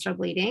heavy menstrual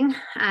bleeding,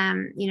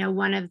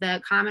 one of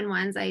the common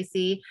ones I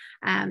see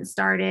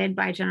started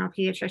by general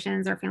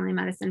pediatricians or family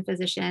medicine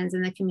physicians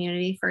in the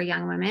community for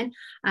young women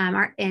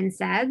are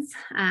NSAIDs.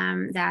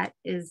 That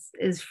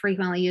is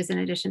frequently used in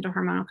addition to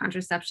hormonal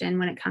contraception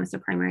when it comes to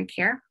primary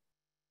care.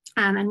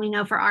 And we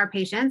know for our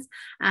patients,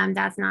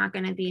 that's not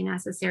going to be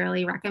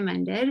necessarily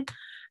recommended.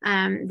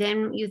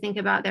 Then you think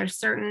about there's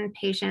certain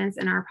patients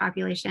in our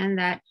population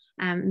that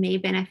may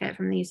benefit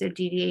from the use of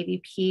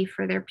DDAVP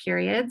for their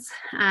periods.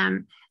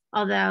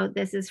 Although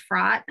this is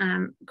fraught,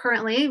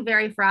 currently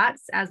very fraught,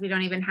 as we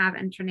don't even have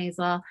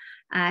intranasal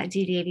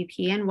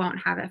DDAVP and won't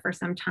have it for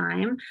some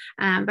time.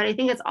 But I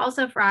think it's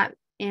also fraught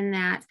in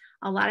that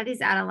a lot of these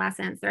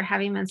adolescents, their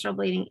heavy menstrual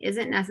bleeding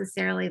isn't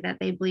necessarily that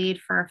they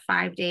bleed for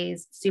 5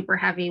 days super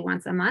heavy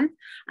once a month,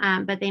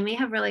 but they may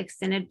have really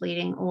extended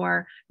bleeding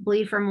or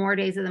bleed for more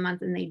days of the month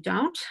than they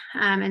don't.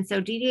 And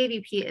so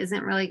DDAVP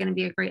isn't really going to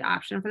be a great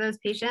option for those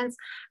patients,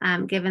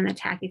 given the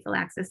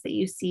tachyphylaxis that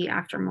you see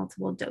after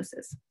multiple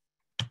doses.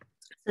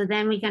 So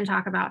then we can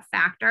talk about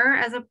factor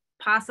as a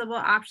possible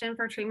option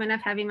for treatment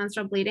of heavy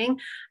menstrual bleeding.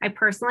 I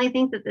personally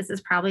think that this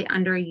is probably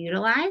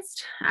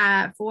underutilized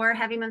for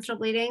heavy menstrual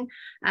bleeding,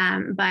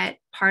 but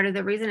part of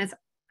the reason it's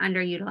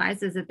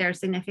underutilized is that there's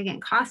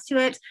significant cost to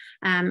it.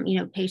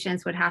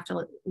 Patients would have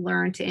to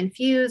learn to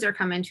infuse or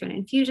come into an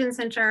infusion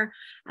center,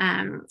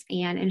 and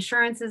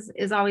insurance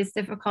is always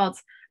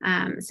difficult.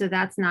 So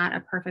that's not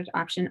a perfect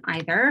option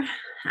either.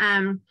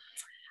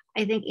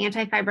 I think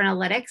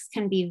antifibrinolytics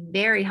can be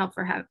very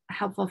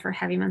helpful for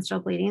heavy menstrual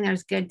bleeding.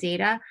 There's good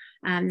data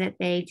that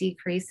they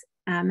decrease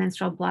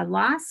menstrual blood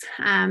loss,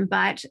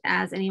 but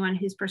as anyone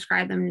who's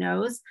prescribed them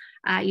knows,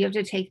 you have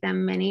to take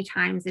them many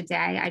times a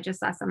day. I just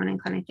saw someone in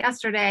clinic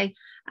yesterday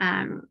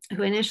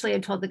who initially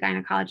had told the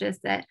gynecologist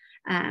that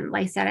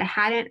Lysetta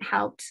hadn't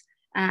helped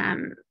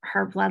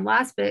her blood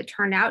loss, but it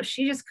turned out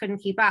she just couldn't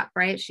keep up,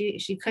 right?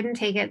 She couldn't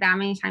take it that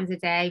many times a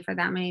day for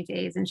that many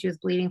days, and she was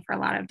bleeding for a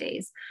lot of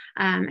days.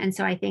 And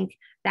so I think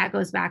that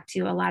goes back to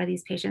a lot of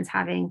these patients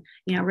having,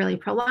 really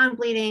prolonged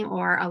bleeding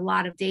or a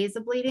lot of days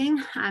of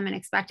bleeding, and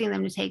expecting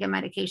them to take a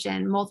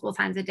medication multiple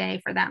times a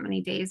day for that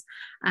many days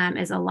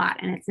is a lot,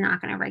 and it's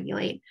not going to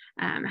regulate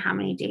how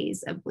many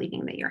days of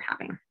bleeding that you're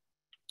having,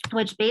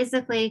 which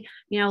basically,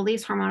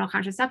 leaves hormonal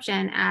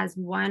contraception as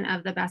one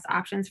of the best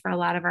options for a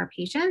lot of our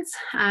patients.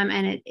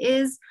 And it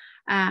is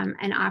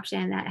an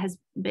option that has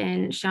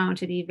been shown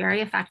to be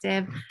very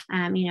effective.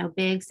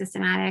 Big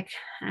systematic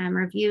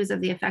reviews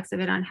of the effects of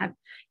it on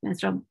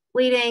menstrual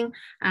bleeding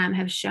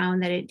have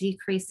shown that it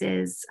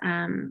decreases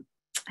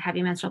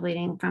heavy menstrual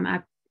bleeding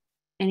from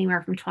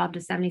anywhere from 12 to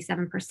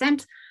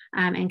 77%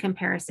 in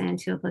comparison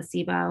to a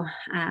placebo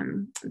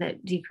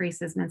that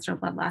decreases menstrual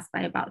blood loss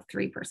by about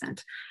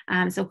 3%.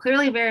 So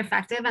clearly very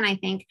effective. And I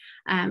think,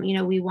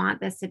 we want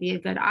this to be a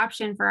good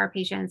option for our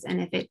patients. And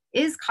if it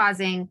is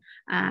causing,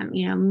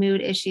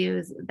 mood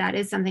issues, that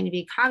is something to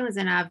be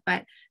cognizant of.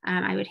 But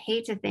I would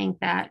hate to think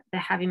that the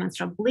heavy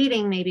menstrual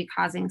bleeding may be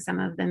causing some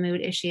of the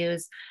mood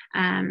issues.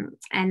 And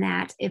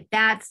that if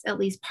that's at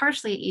least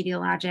partially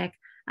etiologic,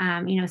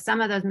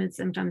 some of those mood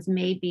symptoms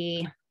may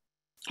be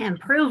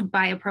improved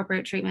by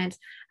appropriate treatment,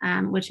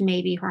 which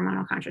may be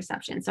hormonal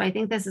contraception. So I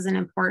think this is an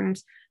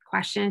important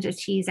question to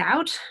tease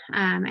out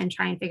and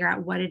try and figure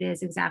out what it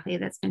is exactly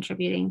that's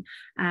contributing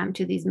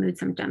to these mood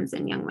symptoms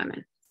in young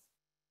women.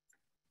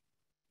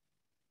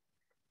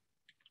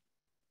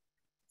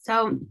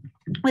 So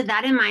with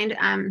that in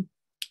mind,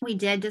 we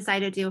did decide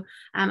to do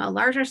a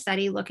larger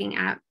study looking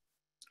at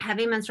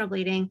heavy menstrual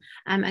bleeding,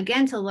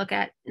 again, to look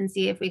at and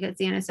see if we could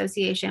see an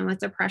association with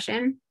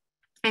depression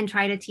and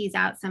try to tease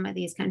out some of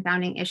these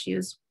confounding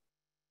issues.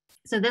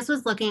 So this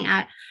was looking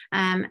at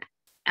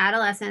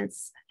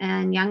adolescents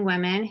and young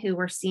women who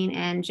were seen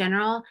in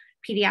general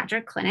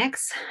pediatric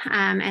clinics,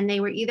 and they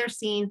were either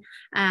seen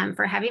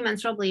for heavy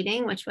menstrual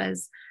bleeding, which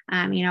was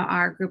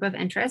our group of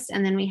interest,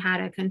 and then we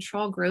had a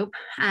control group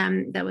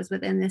that was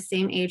within the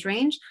same age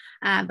range,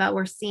 but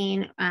were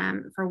seen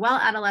for well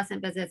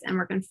adolescent visits and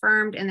were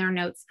confirmed in their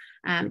notes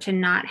to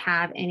not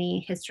have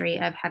any history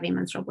of heavy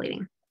menstrual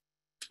bleeding.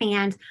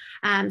 And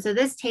so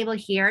this table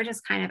here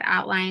just kind of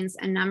outlines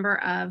a number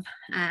of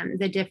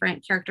the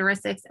different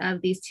characteristics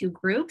of these two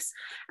groups,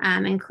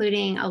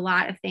 including a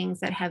lot of things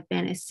that have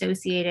been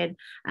associated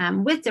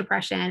with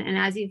depression. And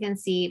as you can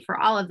see for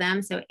all of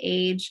them, so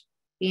age,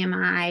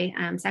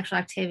 BMI, sexual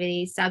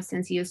activity,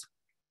 substance use,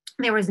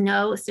 there was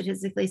no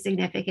statistically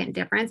significant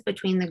difference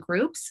between the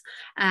groups,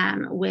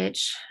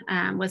 which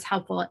was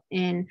helpful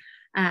in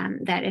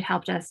that it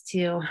helped us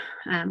to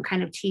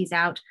kind of tease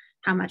out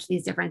how much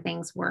these different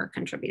things were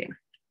contributing.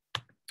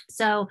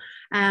 So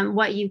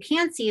what you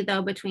can see,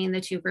 though, between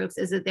the two groups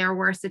is that there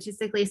were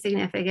statistically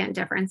significant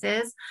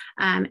differences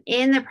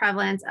in the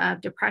prevalence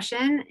of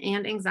depression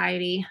and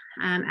anxiety,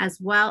 as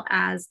well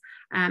as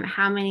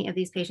how many of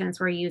these patients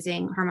were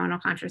using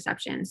hormonal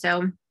contraception.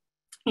 So,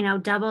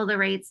 double the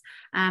rates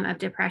of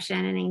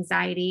depression and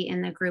anxiety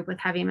in the group with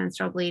heavy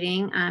menstrual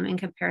bleeding in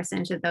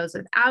comparison to those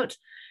without.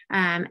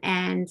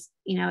 And,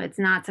 it's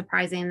not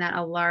surprising that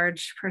a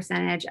large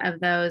percentage of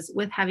those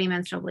with heavy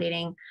menstrual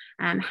bleeding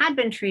had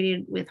been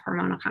treated with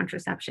hormonal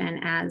contraception.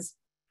 As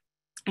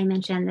I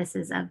mentioned, this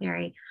is a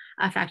very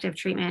effective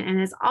treatment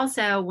and is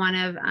also one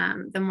of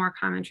the more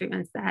common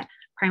treatments that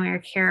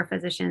primary care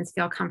physicians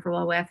feel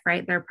comfortable with,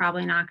 right? They're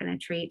probably not going to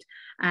treat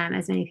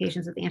as many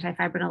patients with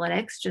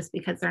antifibrinolytics just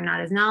because they're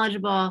not as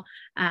knowledgeable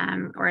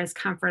or as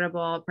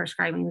comfortable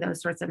prescribing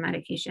those sorts of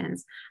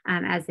medications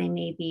as they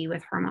may be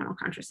with hormonal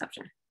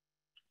contraception.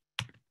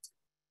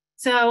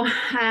 So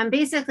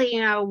basically,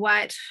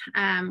 what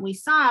we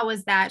saw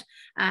was that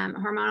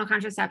hormonal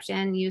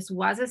contraception use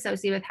was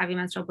associated with heavy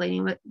menstrual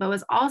bleeding, but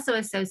was also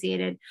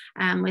associated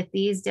with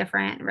these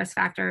different risk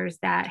factors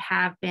that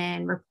have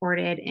been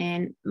reported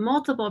in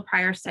multiple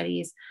prior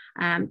studies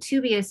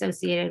to be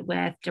associated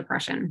with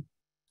depression,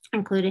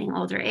 including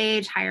older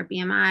age, higher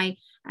BMI,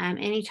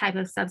 any type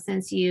of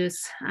substance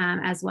use,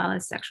 as well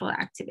as sexual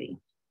activity.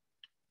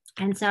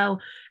 And so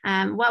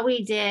what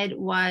we did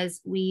was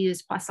we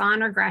used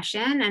Poisson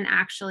regression and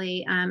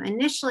actually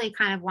initially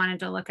kind of wanted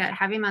to look at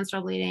heavy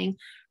menstrual bleeding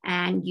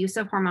and use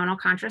of hormonal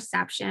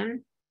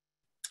contraception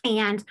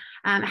and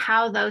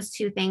how those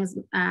two things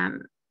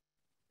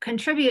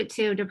contribute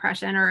to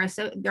depression or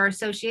their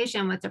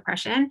association with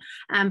depression,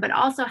 but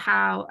also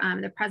how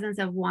the presence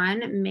of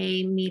one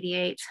may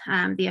mediate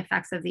the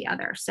effects of the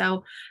other.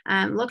 So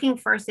looking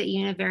first at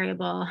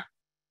univariable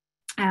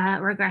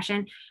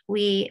regression,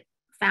 we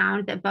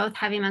found that both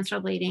heavy menstrual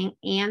bleeding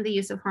and the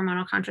use of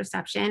hormonal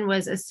contraception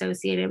was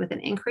associated with an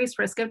increased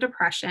risk of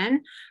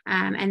depression.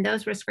 And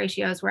those risk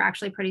ratios were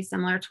actually pretty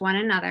similar to one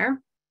another.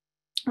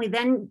 We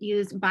then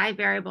used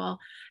bivariable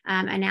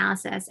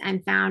analysis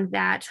and found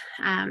that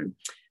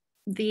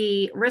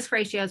the risk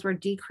ratios were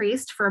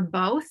decreased for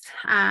both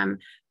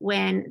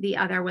when the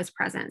other was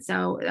present.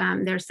 So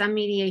there's some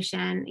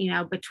mediation,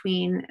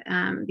 between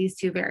these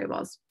two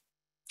variables.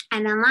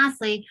 And then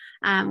lastly,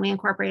 we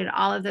incorporated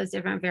all of those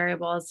different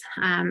variables,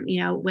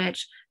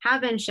 which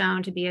have been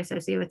shown to be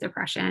associated with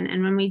depression.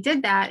 And when we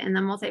did that in the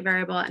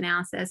multivariable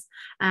analysis,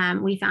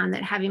 we found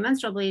that heavy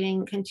menstrual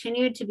bleeding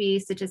continued to be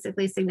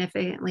statistically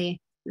significantly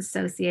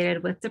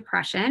associated with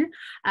depression,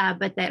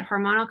 but that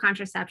hormonal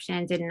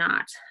contraception did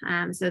not.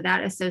 So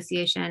that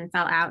association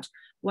fell out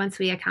once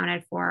we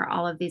accounted for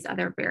all of these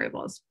other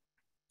variables.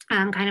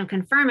 Kind of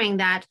confirming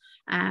that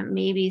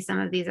maybe some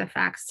of these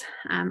effects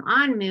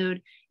on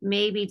mood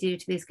may be due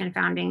to these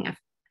confounding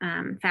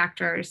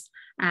factors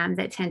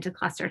that tend to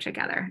cluster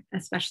together,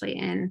 especially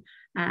in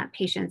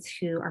patients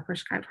who are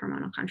prescribed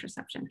hormonal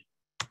contraception.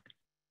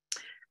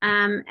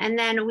 And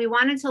then we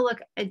wanted to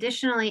look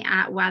additionally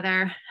at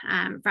whether,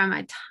 from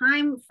a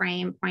time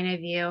frame point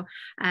of view,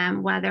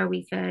 whether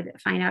we could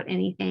find out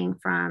anything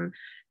from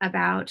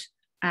about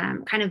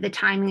kind of the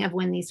timing of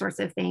when these sorts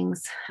of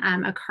things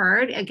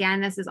occurred.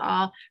 Again, this is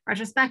all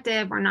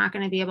retrospective. We're not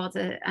going to be able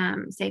to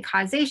say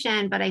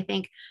causation, but I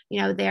think,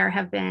 there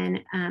have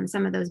been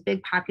some of those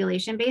big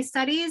population-based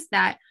studies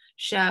that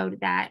showed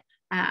that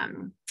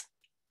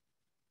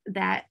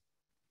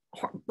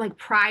like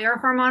prior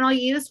hormonal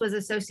use was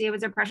associated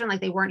with depression,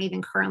 like they weren't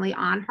even currently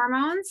on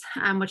hormones,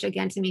 which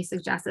again to me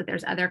suggests that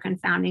there's other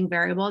confounding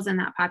variables in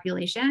that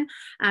population.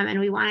 And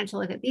we wanted to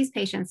look at these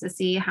patients to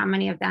see how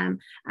many of them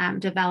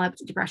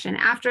developed depression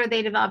after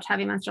they developed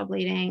heavy menstrual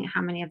bleeding,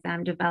 how many of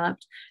them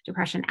developed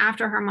depression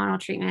after hormonal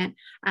treatment.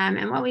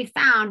 And what we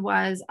found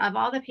was of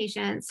all the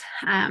patients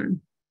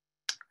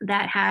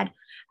that had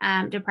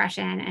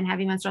depression and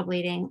heavy menstrual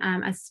bleeding,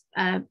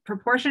 a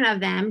proportion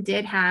of them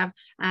did have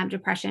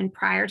depression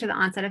prior to the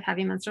onset of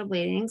heavy menstrual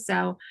bleeding.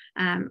 So,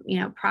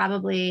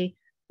 probably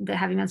the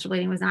heavy menstrual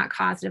bleeding was not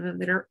causative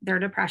of their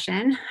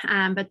depression,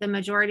 but the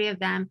majority of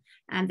them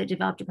that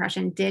developed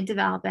depression did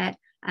develop it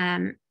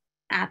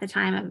at the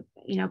time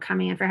of,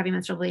 coming in for heavy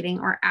menstrual bleeding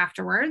or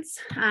afterwards.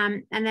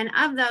 And then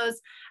of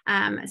those,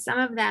 some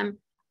of them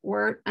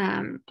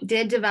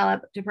did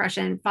develop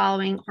depression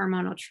following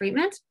hormonal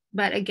treatment.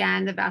 But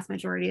again, the vast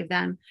majority of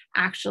them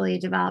actually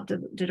developed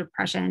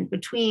depression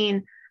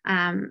between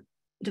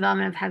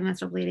development of heavy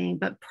menstrual bleeding,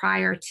 but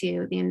prior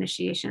to the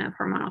initiation of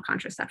hormonal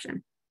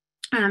contraception.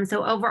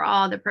 So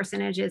overall, the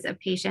percentages of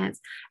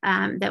patients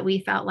that we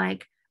felt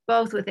like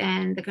both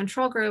within the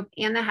control group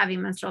and the heavy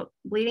menstrual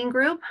bleeding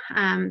group,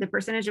 the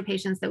percentage of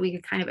patients that we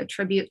could kind of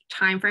attribute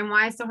time frame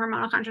wise to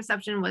hormonal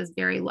contraception was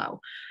very low.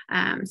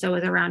 So it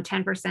was around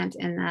 10%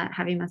 in the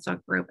heavy menstrual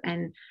group,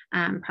 and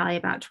probably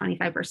about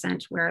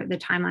 25% where the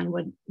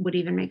timeline would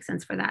even make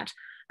sense for that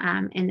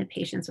in the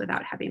patients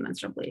without heavy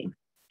menstrual bleeding.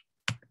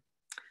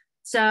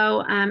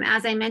 So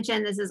as I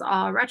mentioned, this is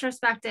all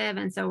retrospective,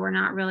 and so we're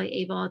not really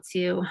able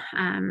to,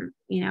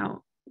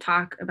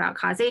 talk about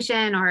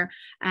causation, or,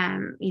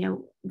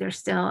 there's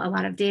still a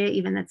lot of data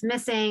even that's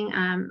missing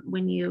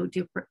when you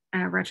do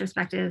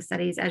retrospective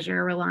studies, as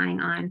you're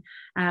relying on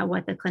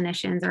what the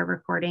clinicians are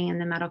reporting in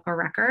the medical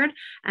record.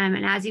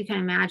 And as you can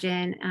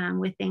imagine,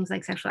 with things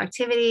like sexual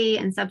activity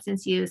and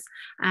substance use,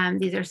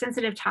 these are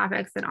sensitive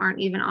topics that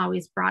aren't even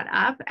always brought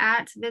up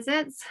at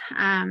visits.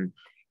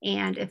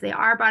 And if they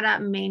are brought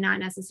up, may not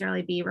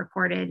necessarily be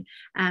reported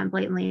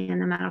blatantly in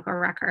the medical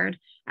record,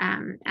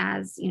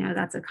 as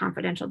that's a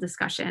confidential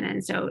discussion.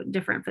 And so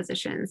different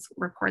physicians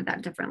record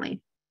that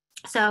differently.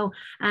 So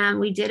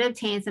we did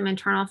obtain some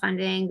internal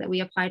funding that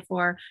we applied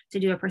for to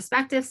do a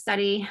prospective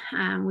study.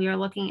 We are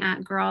looking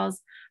at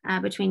girls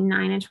between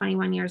 9 and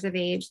 21 years of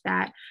age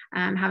that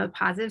have a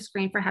positive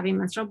screen for heavy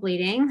menstrual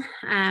bleeding,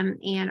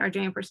 and are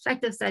doing a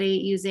prospective study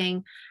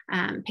using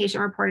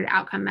patient-reported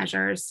outcome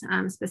measures,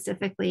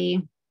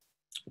 specifically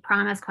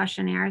PROMIS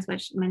questionnaires,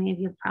 which many of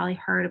you have probably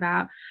heard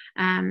about,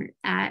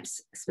 at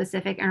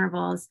specific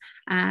intervals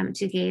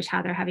to gauge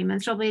how their heavy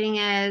menstrual bleeding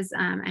is,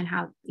 and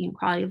how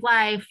quality of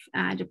life,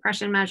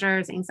 depression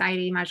measures,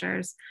 anxiety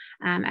measures,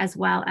 as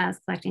well as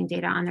collecting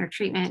data on their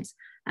treatment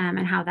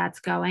and how that's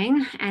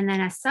going. And then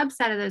a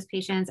subset of those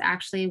patients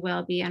actually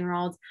will be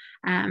enrolled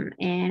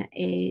in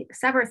a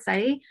separate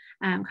study,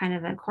 kind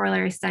of a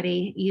corollary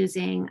study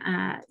using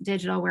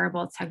digital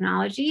wearable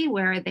technology,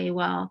 where they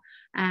will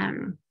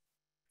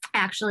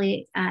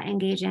actually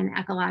engage in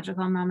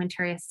ecological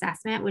momentary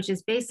assessment, which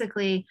is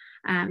basically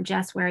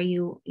just where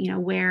you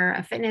wear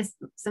a fitness,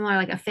 similar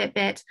like a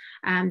Fitbit,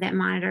 that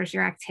monitors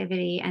your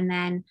activity, and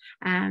then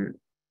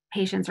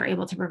patients are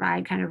able to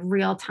provide kind of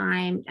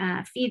real-time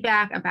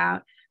feedback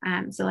about,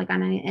 so like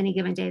on any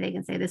given day, they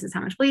can say, this is how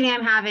much bleeding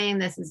I'm having,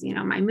 this is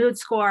my mood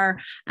score,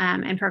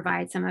 and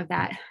provide some of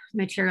that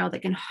material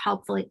that can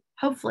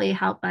hopefully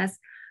help us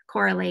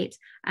correlate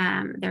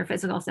their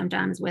physical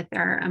symptoms with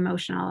their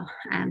emotional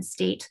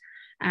state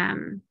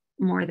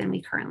more than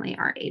we currently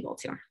are able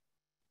to.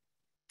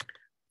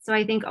 So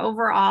I think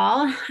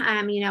overall,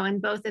 in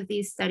both of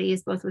these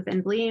studies, both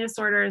within bleeding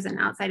disorders and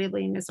outside of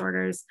bleeding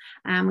disorders,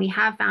 we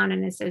have found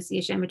an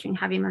association between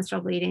heavy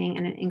menstrual bleeding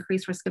and an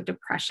increased risk of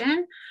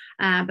depression.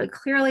 But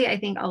clearly, I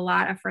think a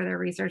lot of further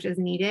research is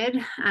needed.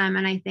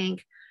 And I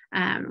think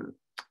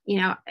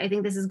I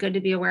think this is good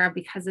to be aware of,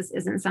 because this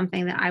isn't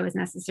something that I was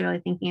necessarily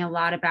thinking a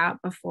lot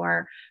about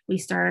before we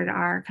started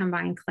our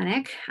combined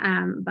clinic.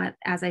 But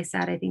as I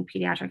said, I think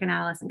pediatric and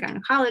adolescent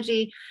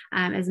gynecology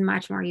is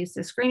much more used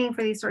to screening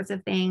for these sorts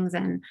of things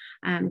and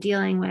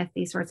dealing with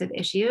these sorts of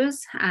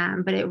issues.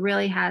 But it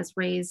really has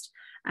raised,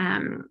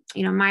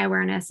 my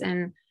awareness,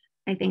 and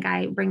I think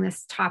I bring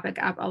this topic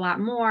up a lot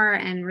more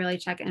and really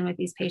check in with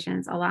these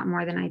patients a lot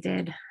more than I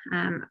did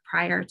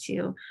prior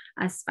to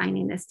us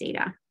finding this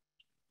data.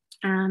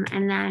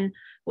 And then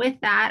with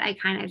that, I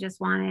kind of just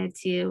wanted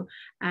to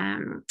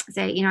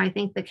say, I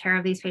think the care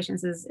of these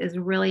patients is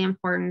really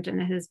important,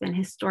 and it has been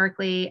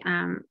historically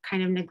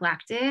kind of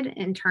neglected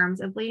in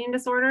terms of bleeding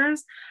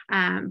disorders.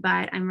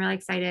 But I'm really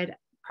excited.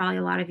 Probably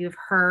a lot of you have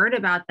heard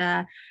about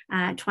the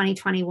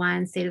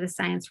 2021 State of the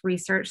Science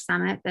Research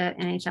Summit that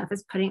NHF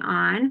is putting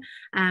on.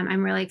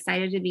 I'm really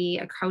excited to be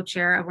a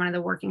co-chair of one of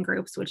the working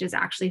groups, which is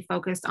actually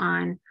focused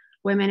on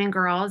women and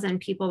girls and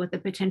people with the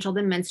potential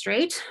to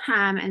menstruate.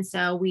 And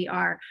so we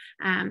are,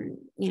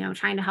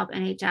 trying to help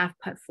NHF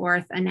put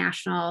forth a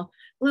national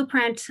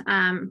blueprint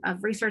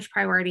of research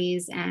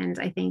priorities. And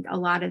I think a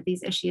lot of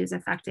these issues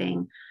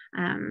affecting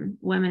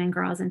women and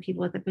girls and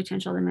people with the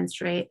potential to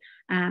menstruate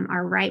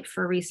are ripe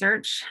for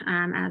research,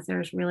 as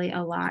there's really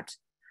a lot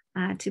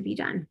to be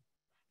done.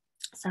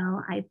 So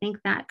I think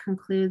that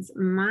concludes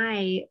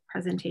my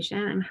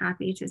presentation. I'm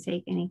happy to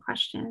take any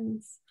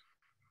questions.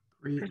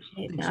 Great.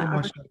 Thanks so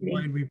much, Dr.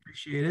 Weyand. We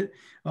appreciate it.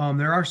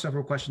 There are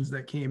several questions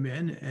that came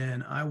in,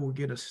 and I will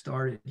get us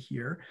started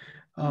here.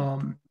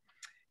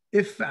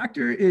 If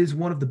factor is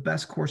one of the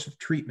best course of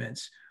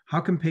treatments,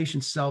 how can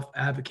patients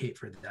self-advocate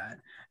for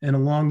that? And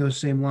along those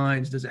same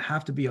lines, does it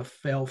have to be a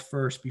fail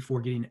first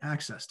before getting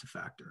access to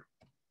factor?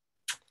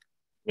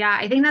 Yeah,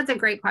 I think that's a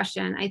great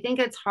question. I think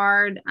it's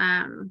hard.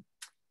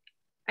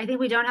 I think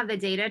we don't have the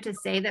data to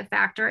say that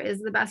factor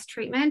is the best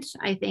treatment.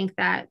 I think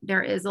that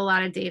there is a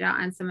lot of data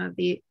on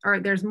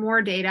there's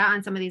more data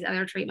on some of these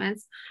other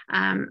treatments,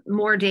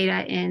 more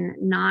data in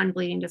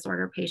non-bleeding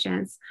disorder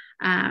patients.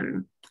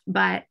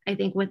 But I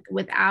think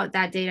without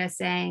that data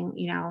saying,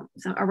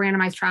 so a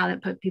randomized trial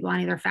that put people on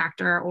either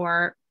factor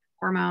or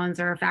hormones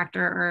or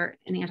factor or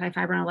an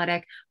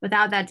antifibrinolytic,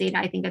 without that data,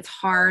 I think it's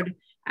hard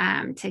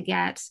to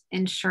get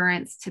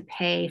insurance to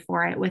pay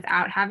for it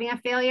without having a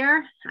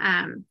failure.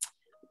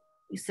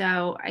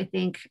 So I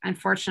think,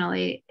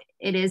 unfortunately,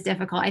 it is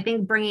difficult. I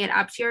think bringing it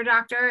up to your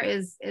doctor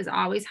is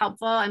always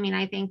helpful. I mean,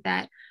 I think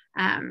that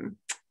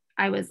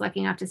I was lucky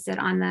enough to sit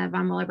on the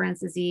von Willebrand's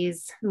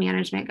disease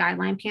management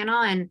guideline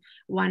panel. And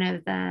one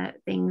of the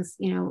things,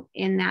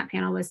 in that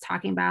panel was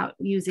talking about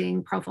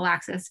using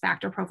prophylaxis,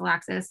 factor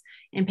prophylaxis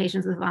in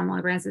patients with von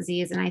Willebrand's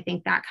disease. And I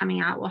think that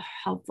coming out will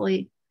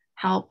hopefully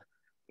help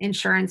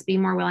insurance be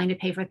more willing to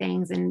pay for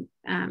things and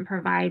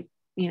provide,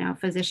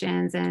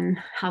 physicians and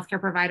healthcare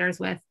providers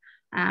with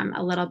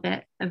a little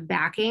bit of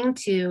backing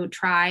to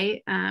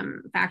try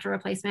factor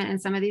replacement in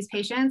some of these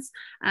patients.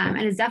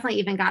 And it's definitely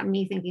even gotten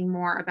me thinking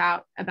more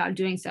about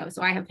doing so.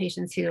 So I have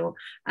patients who,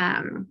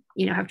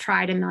 have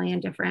tried a million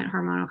different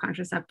hormonal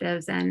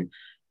contraceptives and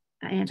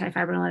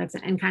antifibrinolytics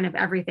and kind of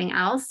everything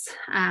else.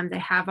 They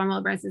have von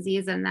Willebrand's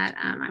disease, and that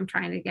I'm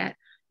trying to get,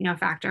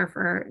 factor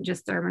for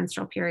just their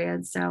menstrual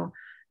periods. So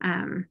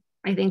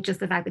I think just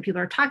the fact that people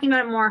are talking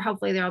about it more,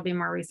 hopefully there will be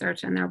more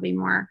research and there will be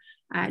more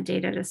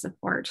data to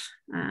support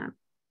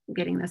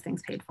getting those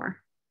things paid for.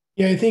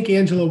 Yeah, I think,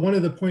 Angela, one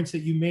of the points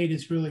that you made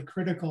is really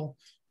critical,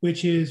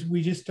 which is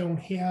we just don't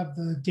have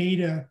the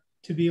data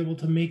to be able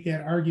to make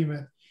that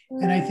argument.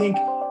 And I think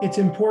it's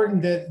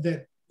important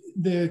that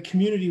the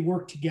community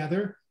work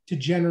together to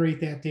generate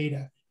that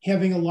data.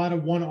 Having a lot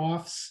of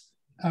one-offs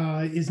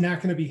is not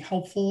going to be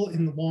helpful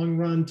in the long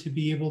run to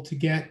be able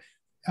to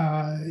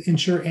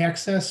ensure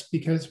access,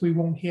 because we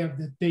won't have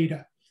the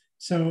data.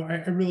 So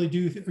I really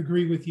do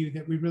agree with you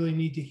that we really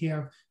need to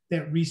have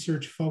that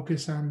research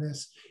focus on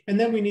this. And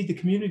then we need the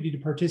community to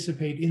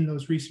participate in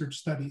those research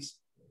studies.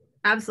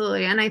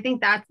 Absolutely. And I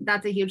think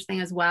that's a huge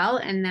thing as well.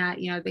 And that,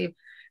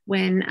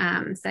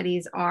 when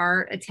studies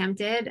are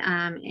attempted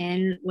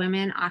in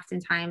women,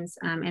 oftentimes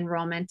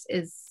enrollment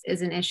is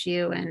an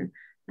issue, and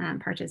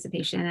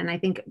participation. And I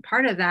think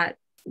part of that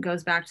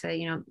goes back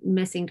to,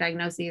 missing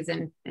diagnoses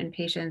and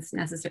patients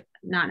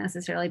not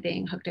necessarily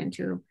being hooked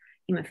into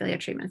hemophilia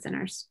treatment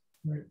centers.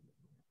 Right.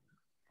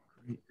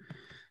 Great.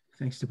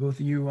 Thanks to both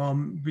of you.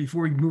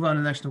 Before we move on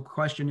to the next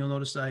question, you'll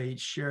notice I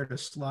shared a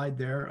slide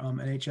there.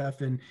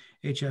 NHF and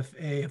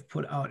HFA have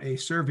put out a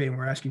survey, and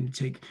we're asking you to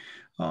take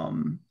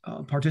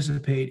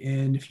participate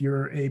in, if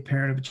you're a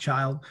parent of a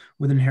child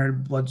with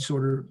inherited blood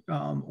disorder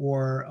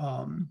or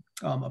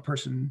a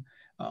person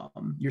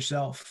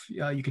yourself,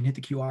 you can hit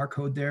the QR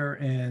code there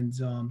and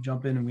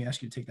jump in, and we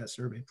ask you to take that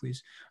survey,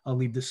 please. I'll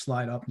leave this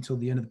slide up until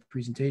the end of the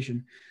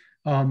presentation.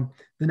 The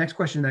next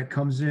question that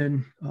comes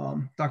in,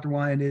 Dr.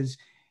 Weyand, is,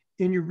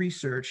 in your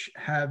research,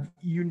 have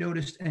you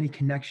noticed any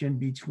connection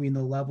between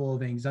the level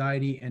of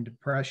anxiety and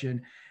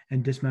depression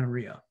and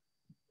dysmenorrhea?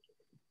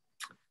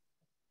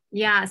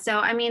 Yeah, so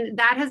I mean,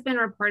 that has been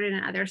reported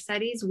in other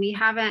studies. We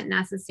haven't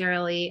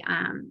necessarily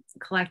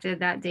collected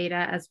that data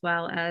as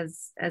well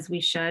as we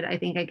should. I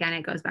think, again,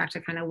 it goes back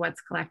to kind of what's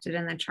collected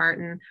in the chart.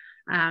 And,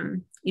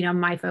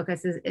 my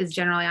focus is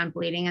generally on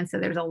bleeding. And so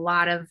there's a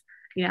lot of,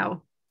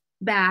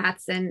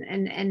 baths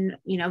and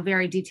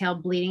very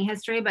detailed bleeding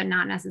history, but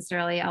not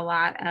necessarily a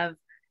lot of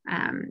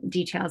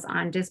details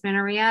on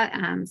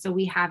dysmenorrhea. So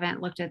we haven't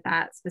looked at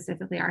that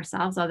specifically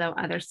ourselves, although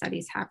other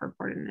studies have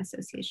reported an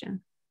association.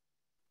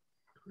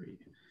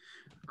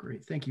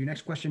 Great. Thank you.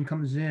 Next question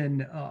comes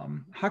in.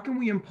 How can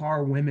we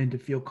empower women to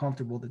feel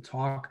comfortable to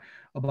talk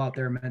about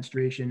their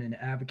menstruation and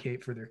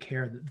advocate for the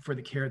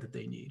care that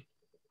they need?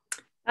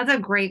 That's a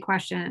great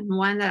question.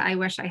 One that I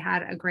wish I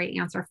had a great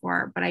answer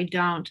for, but I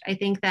don't. I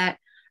think that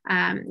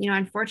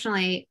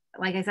unfortunately,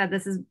 like I said,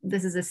 this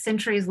is a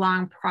centuries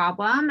long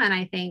problem. And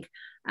I think,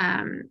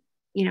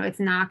 it's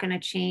not going to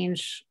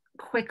change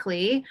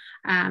quickly.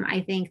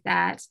 I think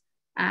that,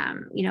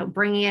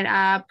 bringing it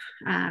up,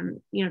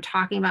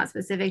 talking about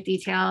specific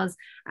details.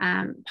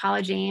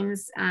 Paula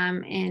James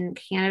in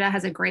Canada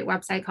has a great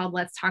website called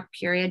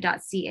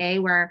letstalkperiod.ca,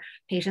 where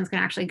patients can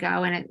actually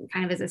go, and it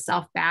kind of is a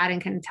self-bad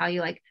and can tell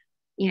you, like,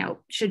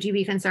 should you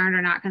be concerned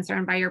or not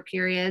concerned by your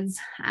periods?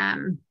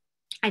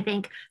 I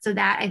think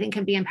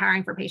can be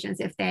empowering for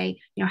patients if they,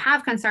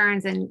 have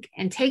concerns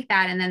and take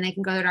that, and then they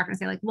can go to their doctor and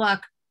say, like,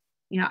 look,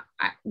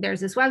 there's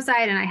this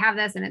website and I have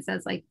this, and it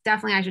says, like,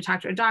 definitely I should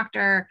talk to a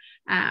doctor.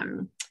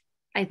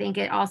 I think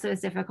it also is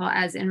difficult,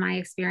 as in my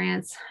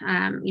experience,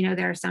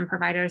 there are some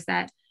providers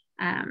that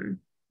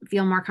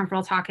feel more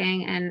comfortable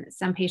talking, and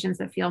some patients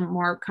that feel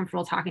more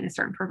comfortable talking to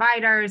certain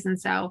providers. And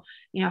so,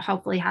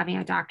 hopefully having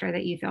a doctor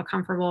that you feel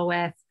comfortable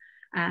with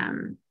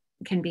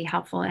can be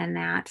helpful in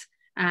that.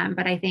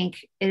 But I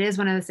think it is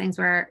one of those things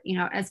where,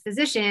 as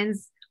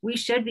physicians, we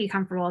should be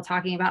comfortable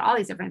talking about all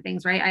these different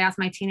things, right? I ask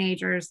my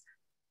teenagers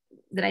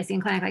that I see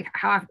in clinic, like,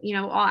 how,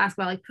 I'll ask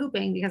about, like,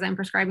 pooping because I'm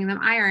prescribing them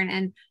iron,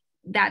 and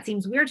that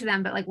seems weird to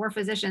them, but, like, we're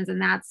physicians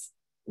and that's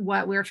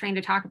what we're trained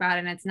to talk about,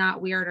 and it's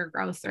not weird or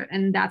gross,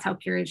 and that's how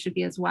periods should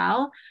be as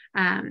well.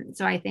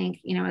 So I think,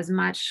 as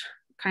much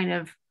kind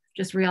of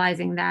just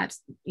realizing that,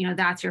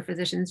 that's your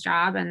physician's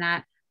job, and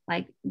that,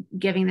 like,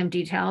 giving them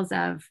details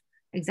of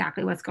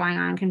exactly what's going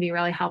on can be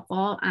really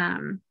helpful,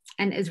 and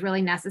is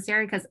really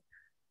necessary, because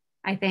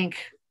I think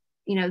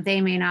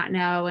they may not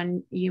know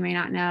and you may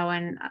not know.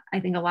 And I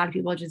think a lot of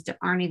people just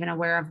aren't even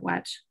aware of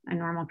what a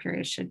normal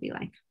period should be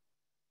like.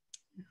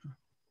 Yeah,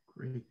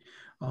 great.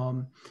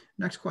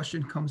 Next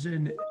question comes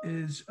in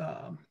is,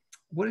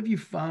 what have you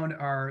found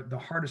are the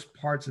hardest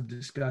parts of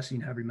discussing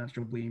heavy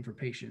menstrual bleeding for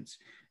patients?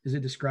 Is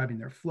it describing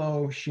their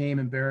flow, shame,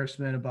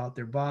 embarrassment about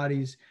their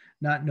bodies,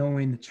 not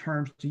knowing the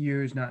terms to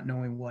use, not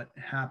knowing what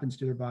happens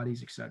to their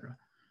bodies, etc.?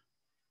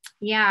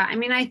 Yeah, I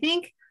mean, I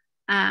think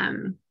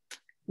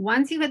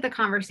once you get the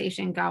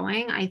conversation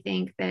going, I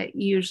think that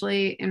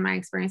usually, in my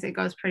experience, it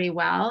goes pretty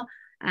well.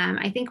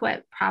 I think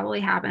what probably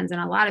happens in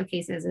a lot of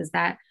cases is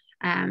that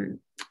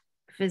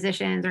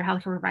physicians or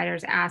healthcare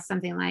providers ask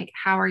something like,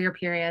 how are your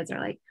periods? Or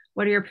like,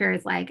 what are your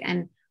periods like?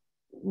 And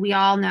we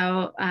all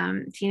know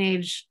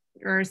teenagers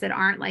that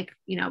aren't like,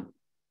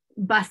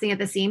 busting at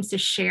the seams to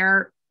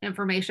share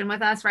information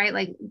with us, right?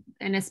 Like,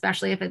 and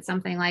especially if it's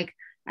something like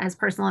as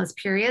personal as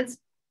periods.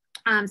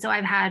 So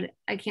I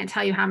can't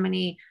tell you how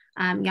many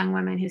young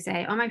women who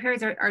say, oh, my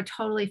periods are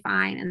totally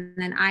fine. And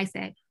then I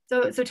say,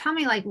 so tell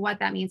me like what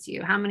that means to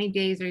you. How many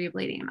days are you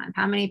bleeding a month?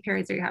 How many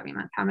periods are you having a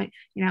month? How many,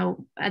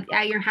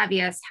 at your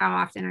heaviest, how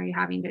often are you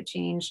having to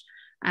change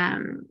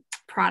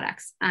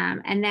products?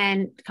 And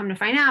then come to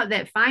find out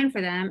that fine for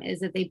them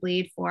is that they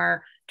bleed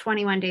for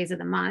 21 days of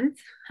the month.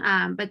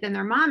 But then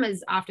their mom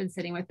is often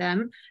sitting with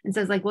them and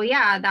says like, well,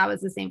 yeah, that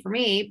was the same for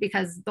me,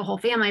 because the whole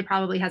family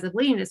probably has a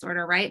bleeding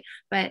disorder, right?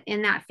 But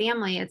in that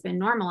family, it's been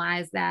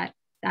normalized that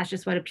that's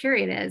just what a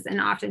period is. And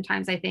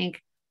oftentimes I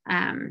think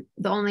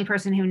the only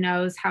person who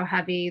knows how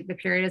heavy the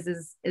period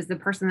is the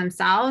person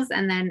themselves,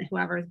 and then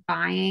whoever's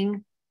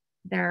buying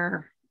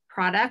their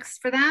products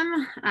for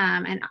them.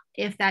 And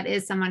if that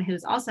is someone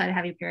who's also had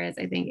heavy periods,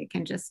 I think it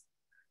can just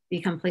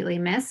be completely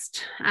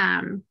missed.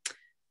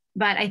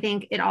 But I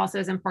think it also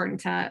is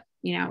important to,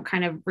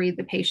 kind of read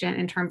the patient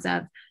in terms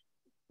of,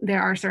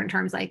 there are certain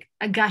terms like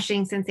a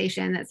gushing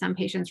sensation that some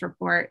patients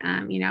report,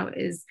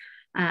 is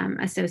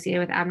associated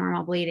with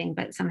abnormal bleeding.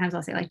 But sometimes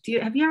I'll say like,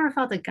 have you ever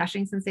felt a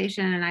gushing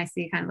sensation? And I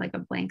see kind of like a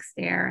blank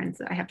stare. And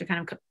so I have to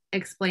kind of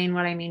explain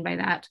what I mean by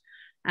that.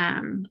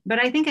 But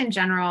I think in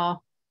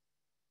general,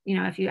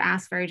 if you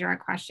ask very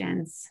direct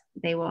questions,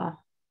 they will,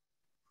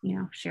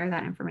 share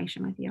that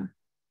information with you.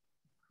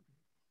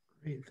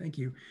 Great, thank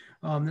you.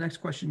 The next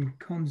question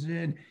comes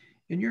in.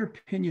 In your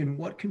opinion,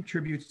 what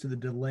contributes to the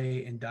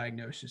delay in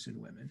diagnosis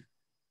in women?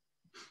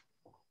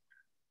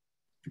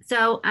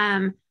 So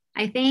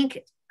I think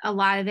a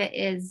lot of it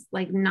is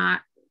like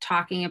not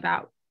talking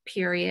about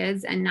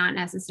periods and not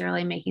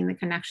necessarily making the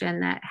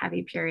connection that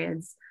heavy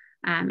periods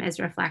is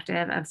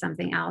reflective of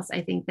something else.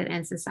 I think that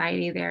in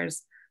society,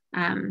 there's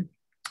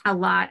a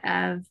lot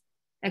of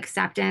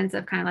acceptance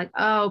of kind of like,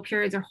 oh,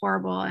 periods are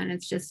horrible and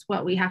it's just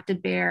what we have to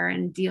bear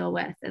and deal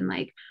with. And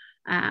like,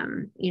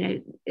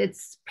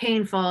 it's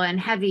painful and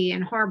heavy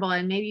and horrible.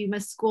 And maybe you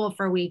miss school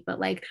for a week, but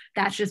like,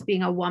 that's just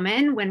being a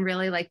woman, when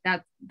really like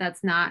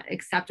that's not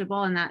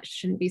acceptable. And that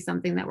shouldn't be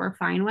something that we're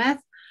fine with.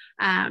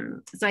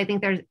 So I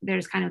think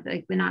there's kind of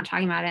like the not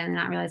talking about it and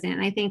not realizing it.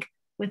 And I think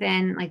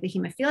within like the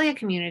hemophilia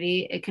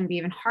community, it can be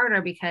even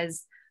harder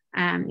because,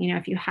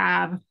 if you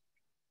have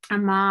a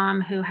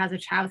mom who has a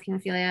child with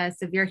hemophilia,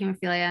 severe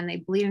hemophilia, and they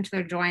bleed into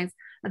their joints,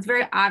 that's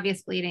very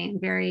obvious bleeding,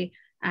 very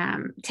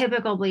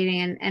typical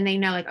bleeding. And they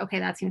know like, okay,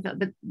 that's hemophilia,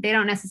 but they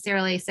don't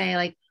necessarily say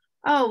like,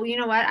 oh, you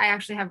know what, I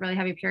actually have really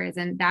heavy periods.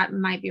 And that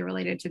might be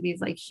related to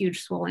these like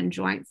huge swollen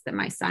joints that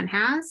my son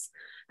has.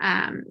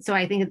 So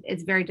I think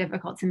it's very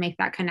difficult to make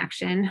that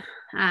connection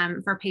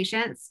for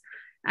patients.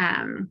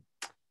 And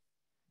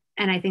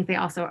I think they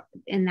also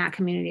in that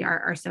community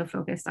are so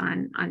focused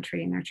on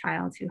treating their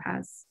child who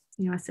has,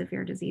 a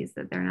severe disease,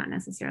 that they're not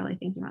necessarily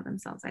thinking about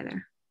themselves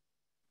either.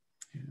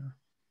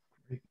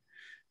 Yeah,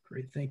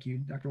 great. Thank you,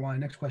 Dr. Weyand.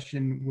 Next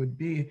question would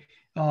be,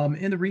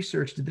 in the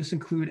research, did this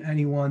include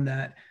anyone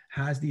that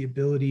has the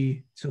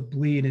ability to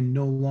bleed and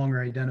no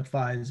longer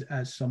identifies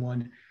as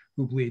someone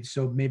who bleeds?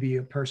 So maybe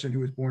a person who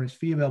was born as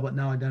female, but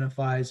now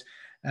identifies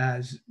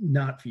as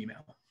not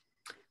female.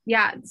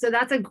 Yeah, so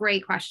that's a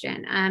great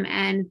question. And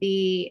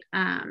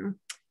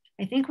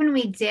I think when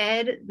we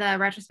did the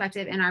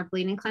retrospective in our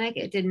bleeding clinic,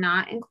 it did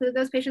not include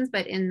those patients,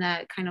 but in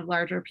the kind of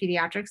larger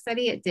pediatric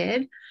study, it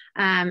did.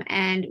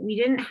 And we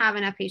didn't have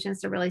enough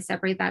patients to really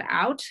separate that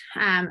out.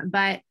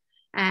 But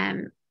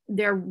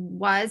there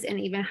was an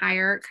even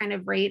higher kind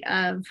of rate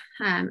of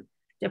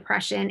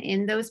depression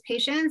in those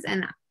patients.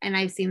 And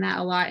I've seen that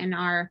a lot in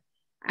our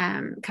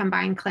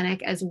combined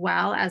clinic, as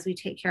well as we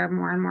take care of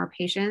more and more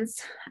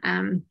patients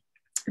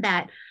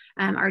that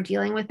are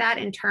dealing with that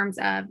in terms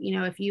of,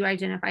 if you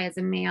identify as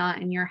a male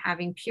and you're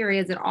having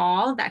periods at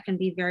all, that can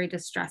be very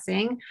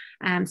distressing.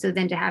 So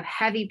then to have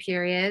heavy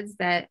periods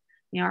that,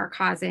 are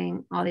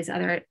causing all these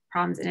other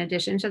problems in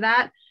addition to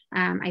that,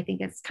 I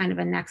think it's kind of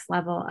a next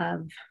level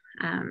of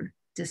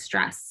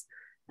distress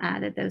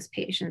that those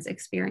patients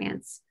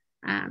experience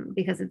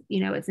because,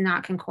 it's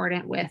not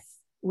concordant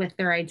with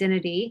their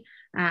identity,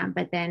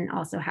 but then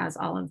also has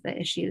all of the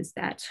issues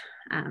that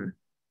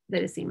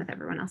is seen with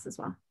everyone else as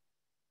well.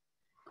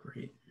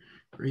 Great.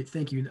 Great,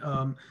 thank you.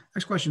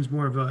 Next question is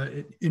more of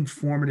an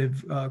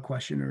informative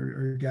question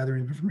or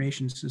gathering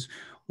information. It says,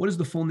 what is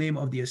the full name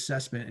of the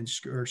assessment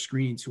or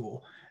screening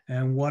tool?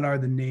 And what are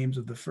the names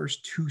of the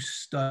first 2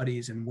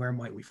 studies and where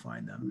might we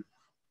find them?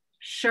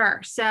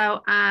 Sure.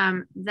 So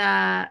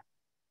the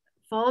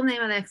full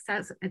name of the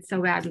assessment, it's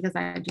so bad because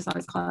I just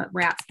always call it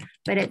RAPS,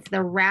 but it's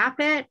the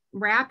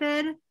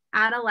Rapid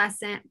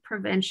Adolescent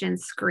Prevention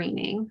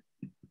Screening.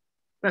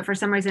 But for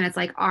some reason, it's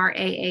like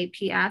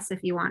RAAPS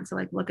if you want to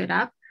like look it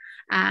up.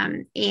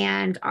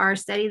 And our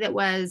study that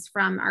was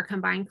from our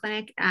combined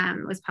clinic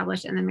was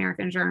published in the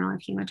American Journal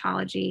of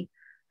Hematology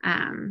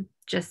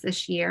just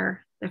this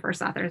year. The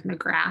first author is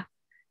McGrath.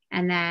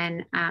 And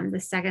then the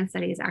second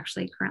study is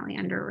actually currently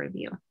under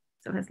review,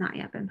 so has not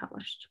yet been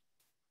published.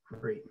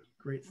 Great,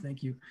 great,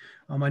 thank you.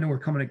 I know we're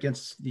coming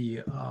against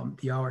the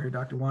hour here,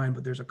 Dr. Weyand,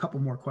 but there's a couple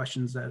more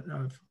questions that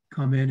have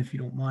come in, if you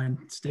don't mind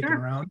sticking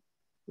around.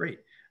 Great.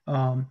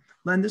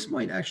 Len, this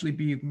might actually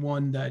be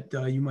one that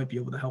you might be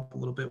able to help a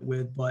little bit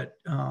with, but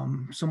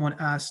someone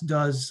asked,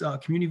 does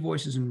Community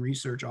Voices and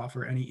Research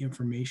offer any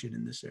information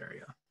in this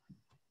area?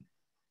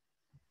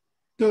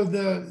 So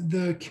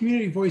the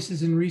Community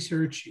Voices and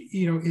Research,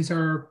 is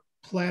our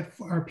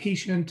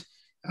patient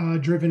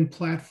driven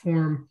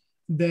platform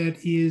that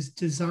is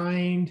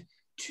designed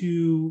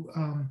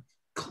to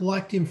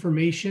collect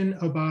information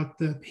about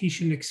the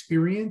patient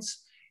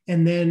experience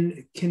and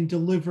then can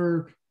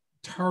deliver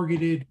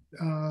targeted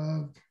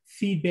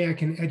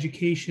feedback and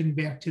education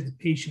back to the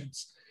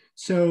patients.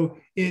 So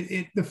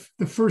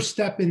the first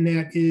step in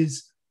that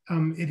is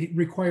it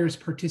requires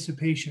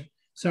participation.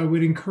 So I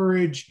would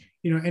encourage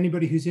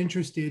anybody who's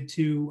interested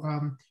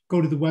to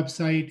go to the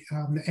website,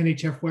 the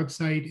NHF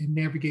website, and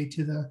navigate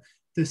to the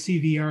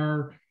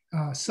CVR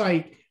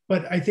site.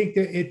 But I think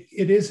that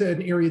it is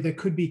an area that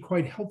could be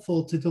quite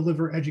helpful to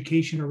deliver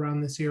education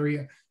around this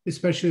area,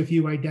 especially if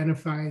you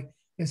identify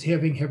as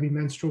having heavy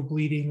menstrual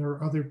bleeding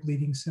or other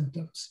bleeding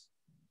symptoms.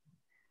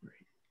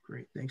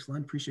 Great. Thanks,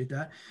 Len. Appreciate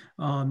that.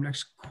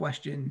 Next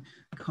question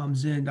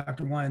comes in,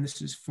 Dr. Weyand. This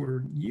is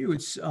for you.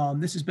 This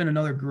has been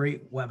another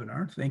great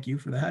webinar. Thank you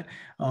for that.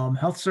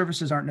 Health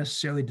services aren't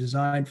necessarily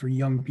designed for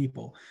young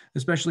people,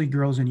 especially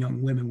girls and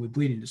young women with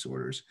bleeding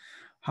disorders.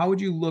 How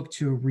would you look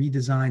to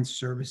redesign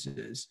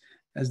services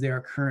as they are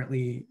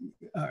currently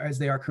to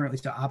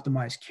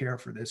optimize care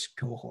for this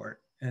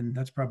cohort? And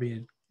that's probably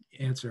an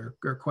answer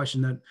or a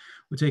question that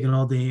would take an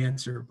all-day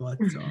answer, but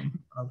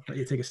I'll let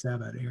you take a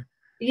stab at it here.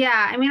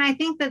 Yeah, I mean, I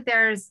think that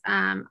there's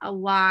a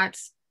lot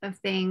of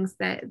things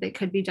that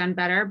could be done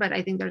better, but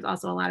I think there's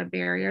also a lot of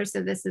barriers.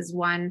 So this is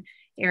one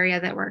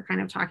area that we're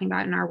kind of talking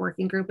about in our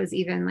working group, is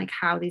even like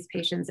how these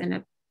patients end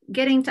up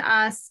getting to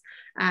us.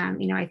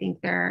 I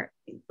think they're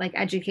like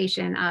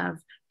education of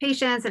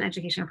patients and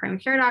education of primary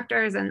care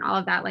doctors and all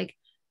of that like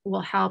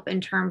will help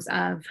in terms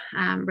of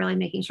really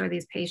making sure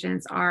these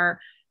patients are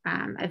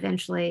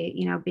eventually,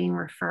 being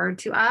referred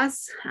to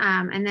us.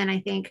 And then I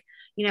think,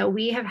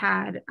 we have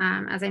had,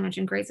 as I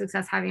mentioned, great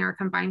success having our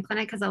combined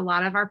clinic because a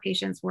lot of our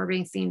patients were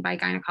being seen by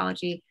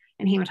gynecology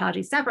and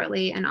hematology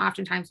separately. And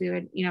oftentimes we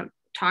would,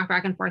 talk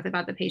back and forth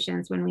about the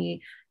patients when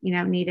we,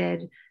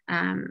 needed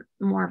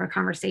more of a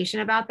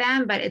conversation about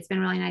them. But it's been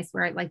really nice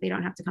where like they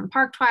don't have to come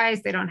park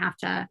twice. They don't have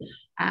to,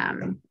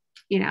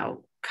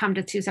 come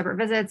to 2 separate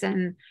visits.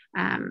 And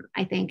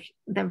I think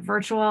the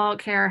virtual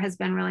care has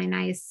been really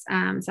nice,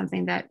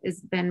 something that has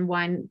been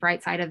one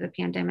bright side of the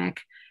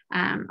pandemic.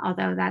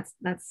 Although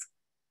that's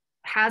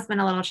has been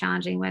a little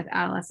challenging with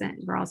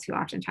adolescent girls who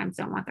oftentimes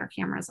don't want their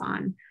cameras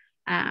on.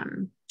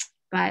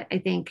 But I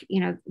think,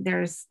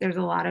 there's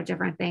a lot of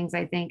different things.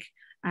 I think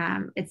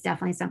it's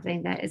definitely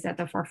something that is at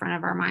the forefront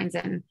of our minds,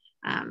 and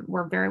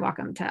we're very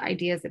welcome to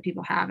ideas that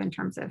people have in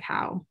terms of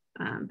how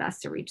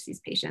best to reach these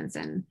patients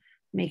and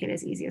make it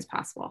as easy as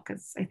possible,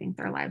 because I think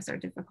their lives are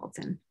difficult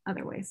in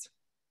other ways.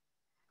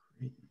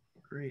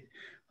 Great.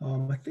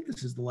 I think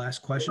this is the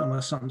last question,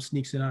 unless something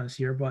sneaks in on us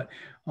here, but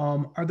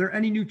are there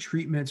any new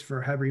treatments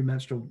for heavy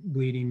menstrual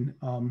bleeding,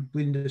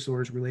 bleeding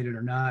disorders related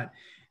or not,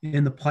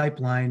 in the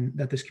pipeline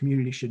that this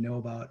community should know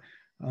about,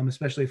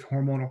 especially if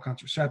hormonal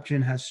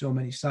contraception has so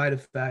many side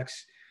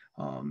effects,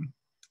 and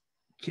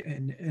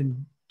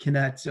can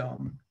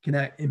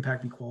that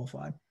impact be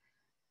qualified?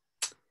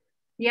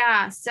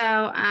 Yeah,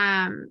 so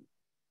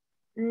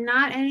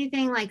not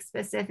anything like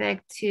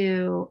specific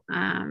to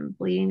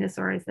bleeding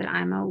disorders that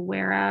I'm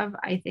aware of.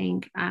 I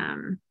think,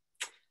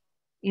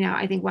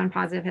 I think one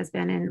positive has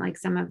been in like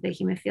some of the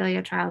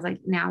hemophilia trials, like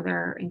now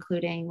they're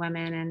including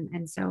women.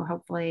 And so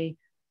hopefully,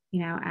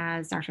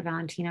 as Dr.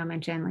 Valentino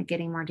mentioned, like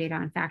getting more data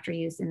on factor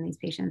use in these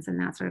patients and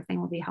that sort of thing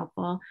will be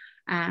helpful.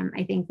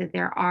 I think that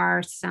there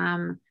are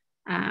some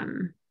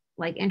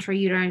like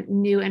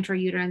new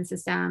intrauterine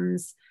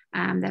systems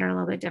that are a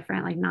little bit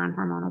different, like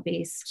non-hormonal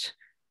based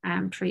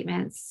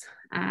treatments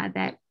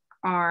that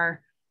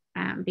are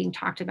being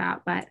talked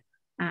about, but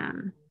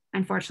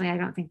unfortunately, I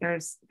don't think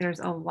there's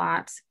a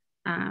lot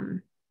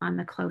on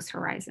the close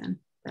horizon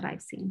that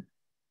I've seen.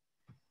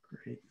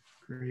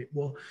 Great.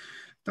 Well,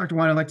 Dr.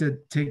 Weyand, I'd like to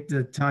take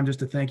the time just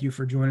to thank you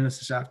for joining us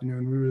this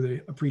afternoon. We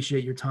really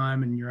appreciate your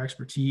time and your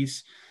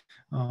expertise.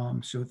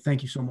 So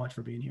thank you so much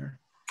for being here.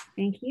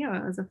 Thank you.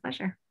 It was a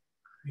pleasure.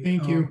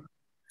 Thank you.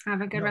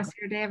 Have a good rest of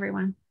your day,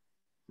 everyone.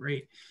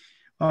 Great.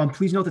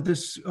 Please note that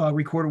this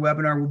recorded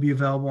webinar will be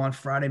available on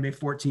Friday, May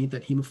 14th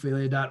at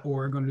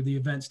hemophilia.org under the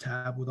events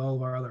tab with all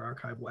of our other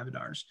archive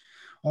webinars.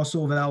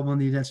 Also available in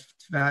the events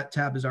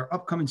tab is our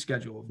upcoming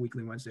schedule of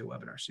weekly Wednesday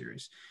webinar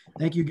series.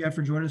 Thank you again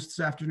for joining us this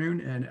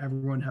afternoon, and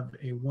everyone have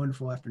a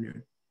wonderful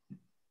afternoon.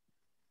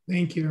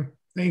 Thank you.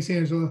 Thanks,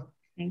 Angela.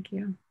 Thank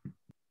you.